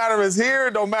 It don't matter if it's here.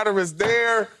 It don't matter if it's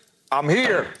there. I'm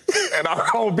here. And I'm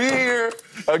going to be here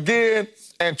again.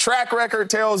 And track record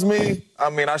tells me,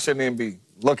 I shouldn't even be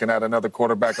looking at another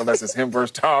quarterback unless it's him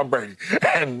versus Tom Brady.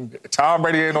 And Tom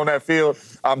Brady ain't on that field.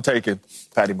 I'm taking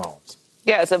Patty Mahomes.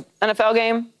 Yeah, it's an NFL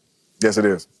game. Yes, it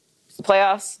is. It's the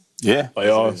playoffs. Yeah,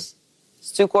 playoffs.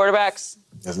 It's two quarterbacks.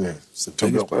 Yes, it is. It's the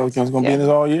biggest playoff game's going to be in this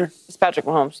all year. It's Patrick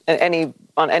Mahomes.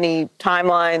 On any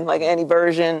timeline, like any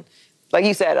version. Like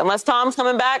you said, unless Tom's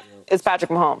coming back, it's Patrick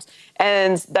Mahomes.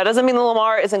 And that doesn't mean that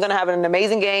Lamar isn't going to have an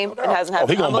amazing game. It hasn't had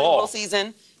an unbelievable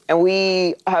season. And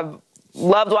we have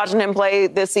loved watching him play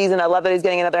this season. I love that he's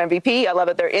getting another MVP. I love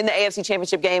that they're in the AFC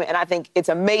Championship game. And I think it's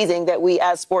amazing that we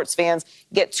as sports fans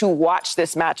get to watch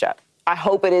this matchup. I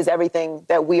hope it is everything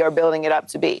that we are building it up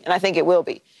to be. And I think it will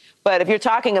be. But if you're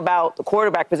talking about the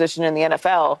quarterback position in the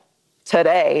NFL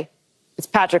today, it's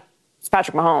Patrick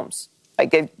Mahomes.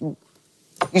 Like,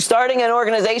 you're starting an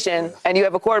organization and you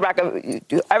have a quarterback of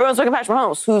everyone's looking at Patrick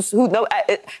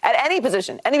Mahomes, at any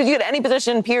position, you get any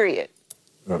position, period.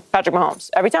 Patrick Mahomes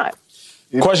every time.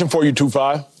 Question for you,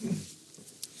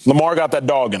 2-5. Lamar got that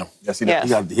dog in him. Yes, he does.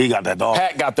 Yes. He got that dog.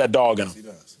 Pat got that dog in him.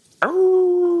 Yes, he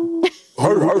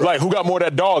does. Like, who got more of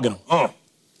that dog in him?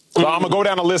 So I'm gonna go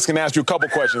down the list and ask you a couple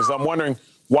questions. I'm wondering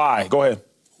why. Go ahead.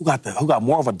 Who got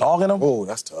more of a dog in him? Oh,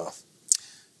 that's tough.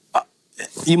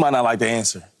 You might not like the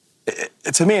answer.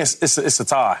 To me, it's a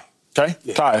tie. Okay,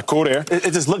 yeah. Tie. Cool there.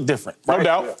 It just looked different. Right?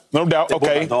 No doubt. They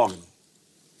Okay. Dog in him.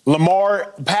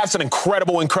 Lamar, Pat's an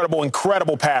incredible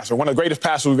passer. One of the greatest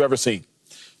passers we've ever seen.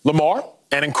 Lamar,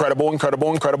 an incredible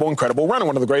runner.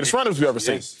 One of the greatest runners we've ever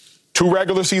seen. 2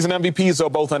 regular season MVPs they'll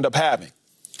both end up having.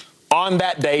 On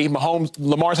that day,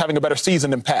 Lamar's having a better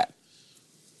season than Pat.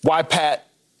 Why Pat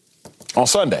on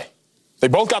Sunday? They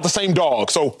both got the same dog.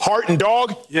 So heart and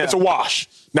dog, it's a wash.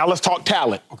 Now let's talk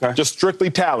talent. Okay. Just strictly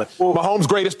talent. Well, Mahomes'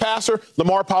 greatest passer,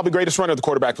 Lamar probably greatest runner at the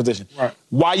quarterback position. Right.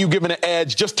 Why you giving an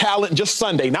edge? Just talent, just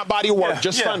Sunday, not body of work,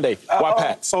 just Sunday. Why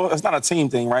Pat? So it's not a team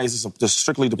thing, right? It's just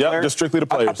strictly the players. Just strictly the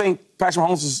players. I think Patrick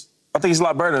Mahomes he's a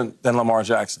lot better than Lamar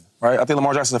Jackson, right? I think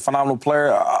Lamar Jackson's a phenomenal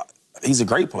player. He's a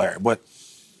great player, but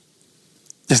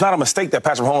it's not a mistake that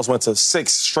Patrick Mahomes went to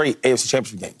 6 straight AFC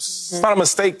Championship games. Mm-hmm. It's not a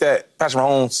mistake that Patrick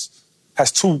Mahomes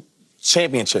has 2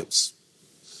 championships.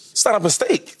 It's not a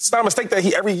mistake. It's not a mistake that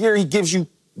every year he gives you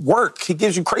work. He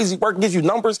gives you crazy work, gives you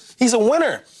numbers. He's a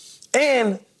winner.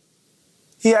 And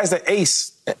he has the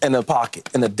ace in the pocket,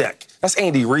 in the deck. That's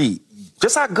Andy Reid.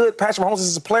 Just how good Patrick Mahomes is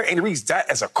as a player, Andy Reid's that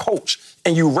as a coach.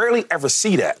 And you rarely ever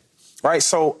see that, right?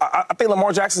 So I think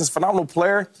Lamar Jackson's a phenomenal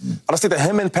player. I just think that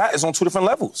him and Pat is on 2 different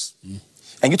levels.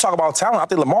 And you talk about talent, I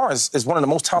think Lamar is one of the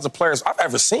most talented players I've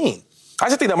ever seen. I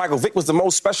just think that Michael Vick was the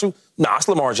most special. Nah, it's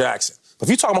Lamar Jackson. But if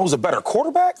you're talking about who's a better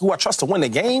quarterback, who I trust to win the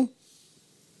game,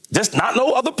 just not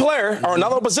no other player or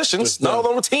none other positions, no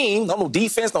other team, no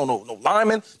defense, no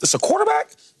lineman. Just a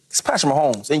quarterback, it's Patrick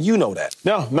Mahomes, and you know that.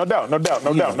 No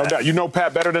doubt. You know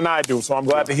Pat better than I do, so I'm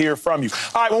glad to hear from you.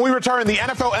 All right, when we return, the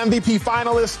NFL MVP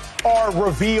finalists are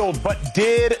revealed, but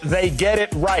did they get it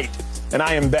right? And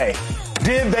I am they.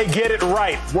 Did they get it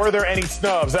right? Were there any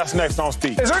snubs? That's next on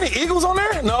Speak. Is there any Eagles on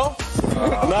there? No.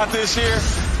 Not this year.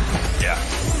 Yeah.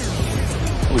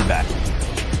 We'll be back.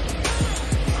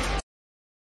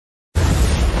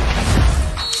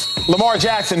 Lamar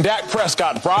Jackson, Dak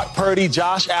Prescott, Brock Purdy,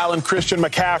 Josh Allen, Christian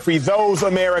McCaffrey. Those,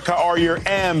 America, are your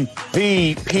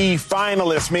MVP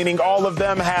finalists, meaning all of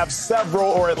them have several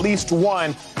or at least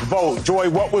one vote. Joy,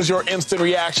 what was your instant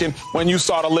reaction when you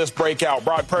saw the list break out?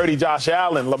 Brock Purdy, Josh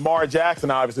Allen, Lamar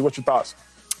Jackson, obviously. What's your thoughts?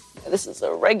 This is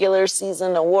a regular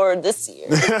season award this year.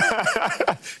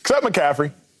 Except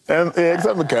McCaffrey.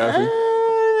 Except McCaffrey.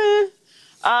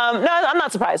 No, I'm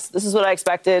not surprised. This is what I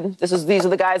expected. These are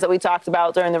the guys that we talked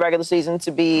about during the regular season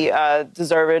to be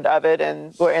deserved of it,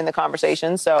 and we're in the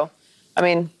conversation. So, I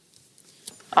mean,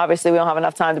 obviously we don't have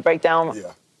enough time to break down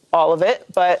all of it,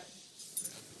 but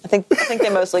I think they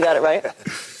mostly got it right.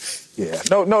 Yeah,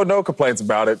 no complaints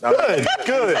about it. Good.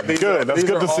 That's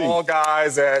good to see. These are all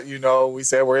guys that, we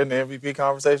said we're in the MVP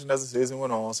conversation as the season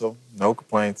went on, so no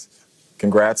complaints.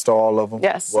 Congrats to all of them.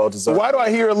 Yes. Well deserved. Why do I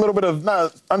hear a little bit of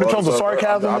undertones of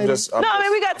sarcasm? We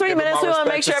got 3 minutes. We want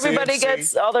to make sure everybody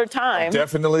gets all their time. I'm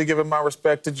definitely giving my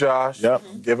respect to Josh. Yep.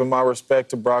 Giving my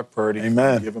respect to Brock Purdy.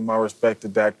 Amen. Giving my respect to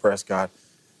Dak Prescott.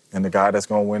 And the guy that's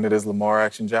going to win it is Lamar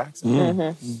Jackson.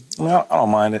 Mm-hmm. I don't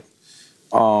mind it.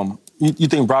 You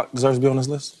think Brock deserves to be on this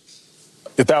list?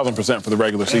 1,000% for the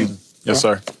regular season. Yes,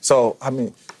 sir. So, I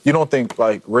mean, you don't think,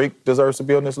 like, Reek deserves to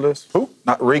be on this list? Who?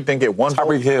 Not Reek didn't get one vote?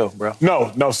 Tyreek Hill, bro.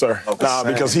 No, sir.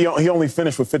 Because he only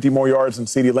finished with 50 more yards than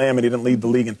CeeDee Lamb, and he didn't lead the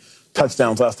league in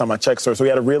touchdowns last time I checked, sir. So he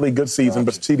had a really good season,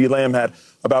 but CeeDee Lamb had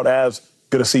about as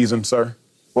good a season, sir.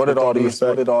 What did all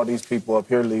these people up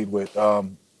here lead with?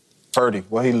 Purdy,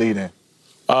 what he lead in?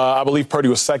 I believe Purdy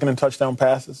was second in touchdown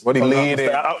passes. What he lead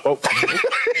in?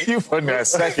 You putting that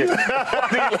second.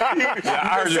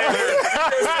 I heard you.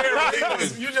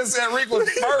 You just said Reek was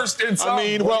first in something.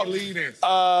 I mean,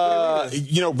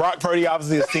 well, Brock Purdy,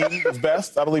 obviously, his team was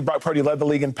best. I believe Brock Purdy led the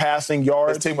league in passing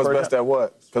yards. His team was best at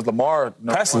what? Because Lamar...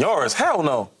 Passing yards? Hell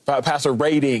no. Passer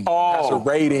rating. Passer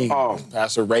rating.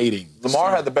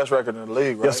 Lamar had the best record in the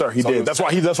league, right? Yes, sir, he did. That's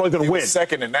why he's going to win.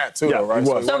 Second in that, too, Yeah, though, right? he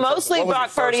was. So mostly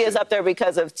Brock Purdy is up there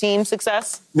because of team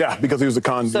success? Yeah, because he was a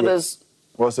conduit. So does...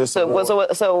 What's this?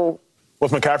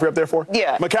 What's McCaffrey up there for?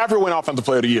 Yeah. McCaffrey went Offensive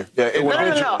Player of the Year. Yeah,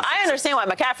 No. I understand why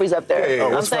McCaffrey's up there.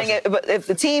 Yeah, I'm saying but if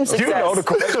the team success... You know the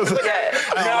questions. Now he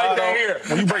can't hear.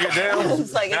 When you break it down,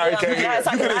 It's like, now he can't hear.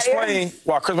 You can explain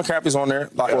why Chris McCaffrey's on there,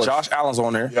 like Josh Allen's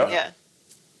on there. Yeah.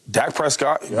 Dak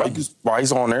Prescott, why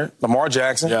he's on there. Lamar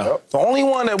Jackson. Yeah. The only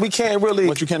one that we can't really...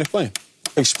 What you can't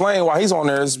explain why he's on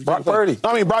there is Brock Purdy.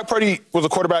 I mean, Brock Purdy was a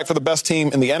quarterback for the best team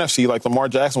in the NFC, like Lamar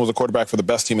Jackson was a quarterback for the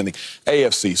best team in the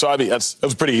AFC. So, I mean, that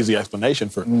was a pretty easy explanation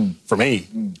for me. I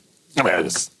mean, I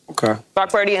just... Okay. Brock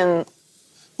Purdy and...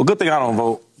 Well, good thing I don't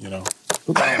vote. You know.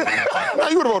 No,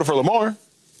 you would have voted for Lamar.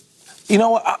 You know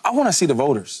what? I want to see the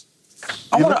voters.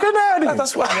 Looking at him.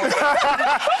 That's what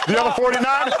The other 49?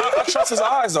 I trust his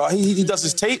eyes, though. He does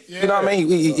his tape. You know what I mean?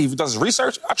 He does his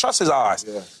research. I trust his eyes.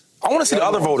 Yeah. I want to see the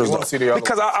other voters, though.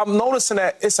 Because I'm noticing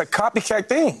that it's a copycat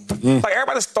thing. Like,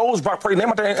 everybody just throws Brock Purdy's name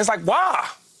out there, and it's like, why?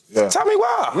 Yeah. Tell me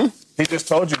why. He just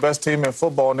told you best team in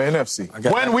football in the NFC.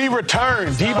 When we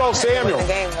return, Deebo Samuel,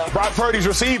 Brock Purdy's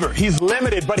receiver. He's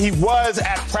limited, but he was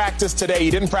at practice today.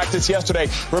 He didn't practice yesterday.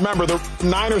 Remember, the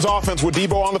Niners offense with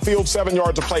Deebo on the field, 7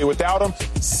 yards of play. Without him,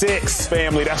 6,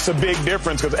 family. That's a big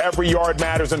difference because every yard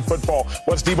matters in football.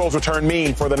 What's Deebo's return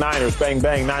mean for the Niners? Bang,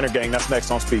 bang, Niner gang. That's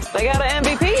next on Speed. They got an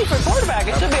MVP for quarterback.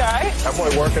 It should be all right. That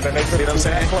boy working, and they could have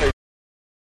said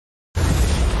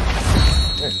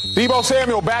Deebo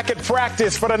Samuel back at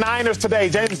practice for the Niners today.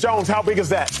 James Jones, how big is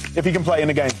that if he can play in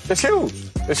the game? It's huge.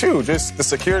 It's huge. It's the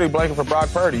security blanket for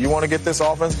Brock Purdy. You want to get this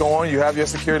offense going, you have your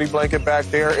security blanket back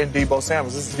there in Deebo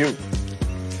Samuel. This is huge.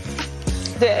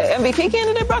 The MVP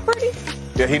candidate, Brock Purdy?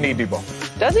 Yeah, he need Deebo.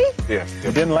 Does he? Yeah.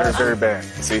 He didn't last very bad.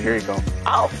 See, here you go.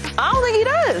 Oh, I don't think he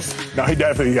does. No, he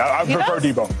definitely. I prefer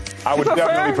Deebo. I would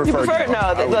definitely prefer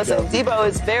Deebo. No, listen, Deebo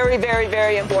is very, very,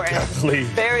 very important. Definitely.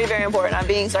 Very, very important. I'm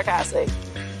being sarcastic.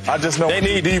 I just know they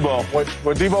need Deebo.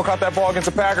 When Deebo caught that ball against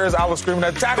the Packers, I was screaming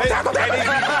at tackle. Who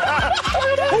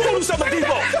do something to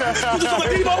Deebo? Who do something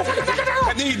to Deebo?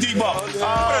 I need Deebo.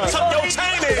 Tuck your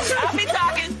chain in. I'll be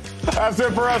talking. That's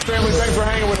it for us, family. Thanks for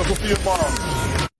hanging with us. We'll see you tomorrow.